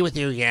again. Be with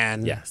you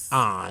again. Yes.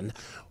 On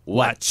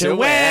What You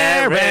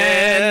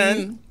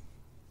Wearing?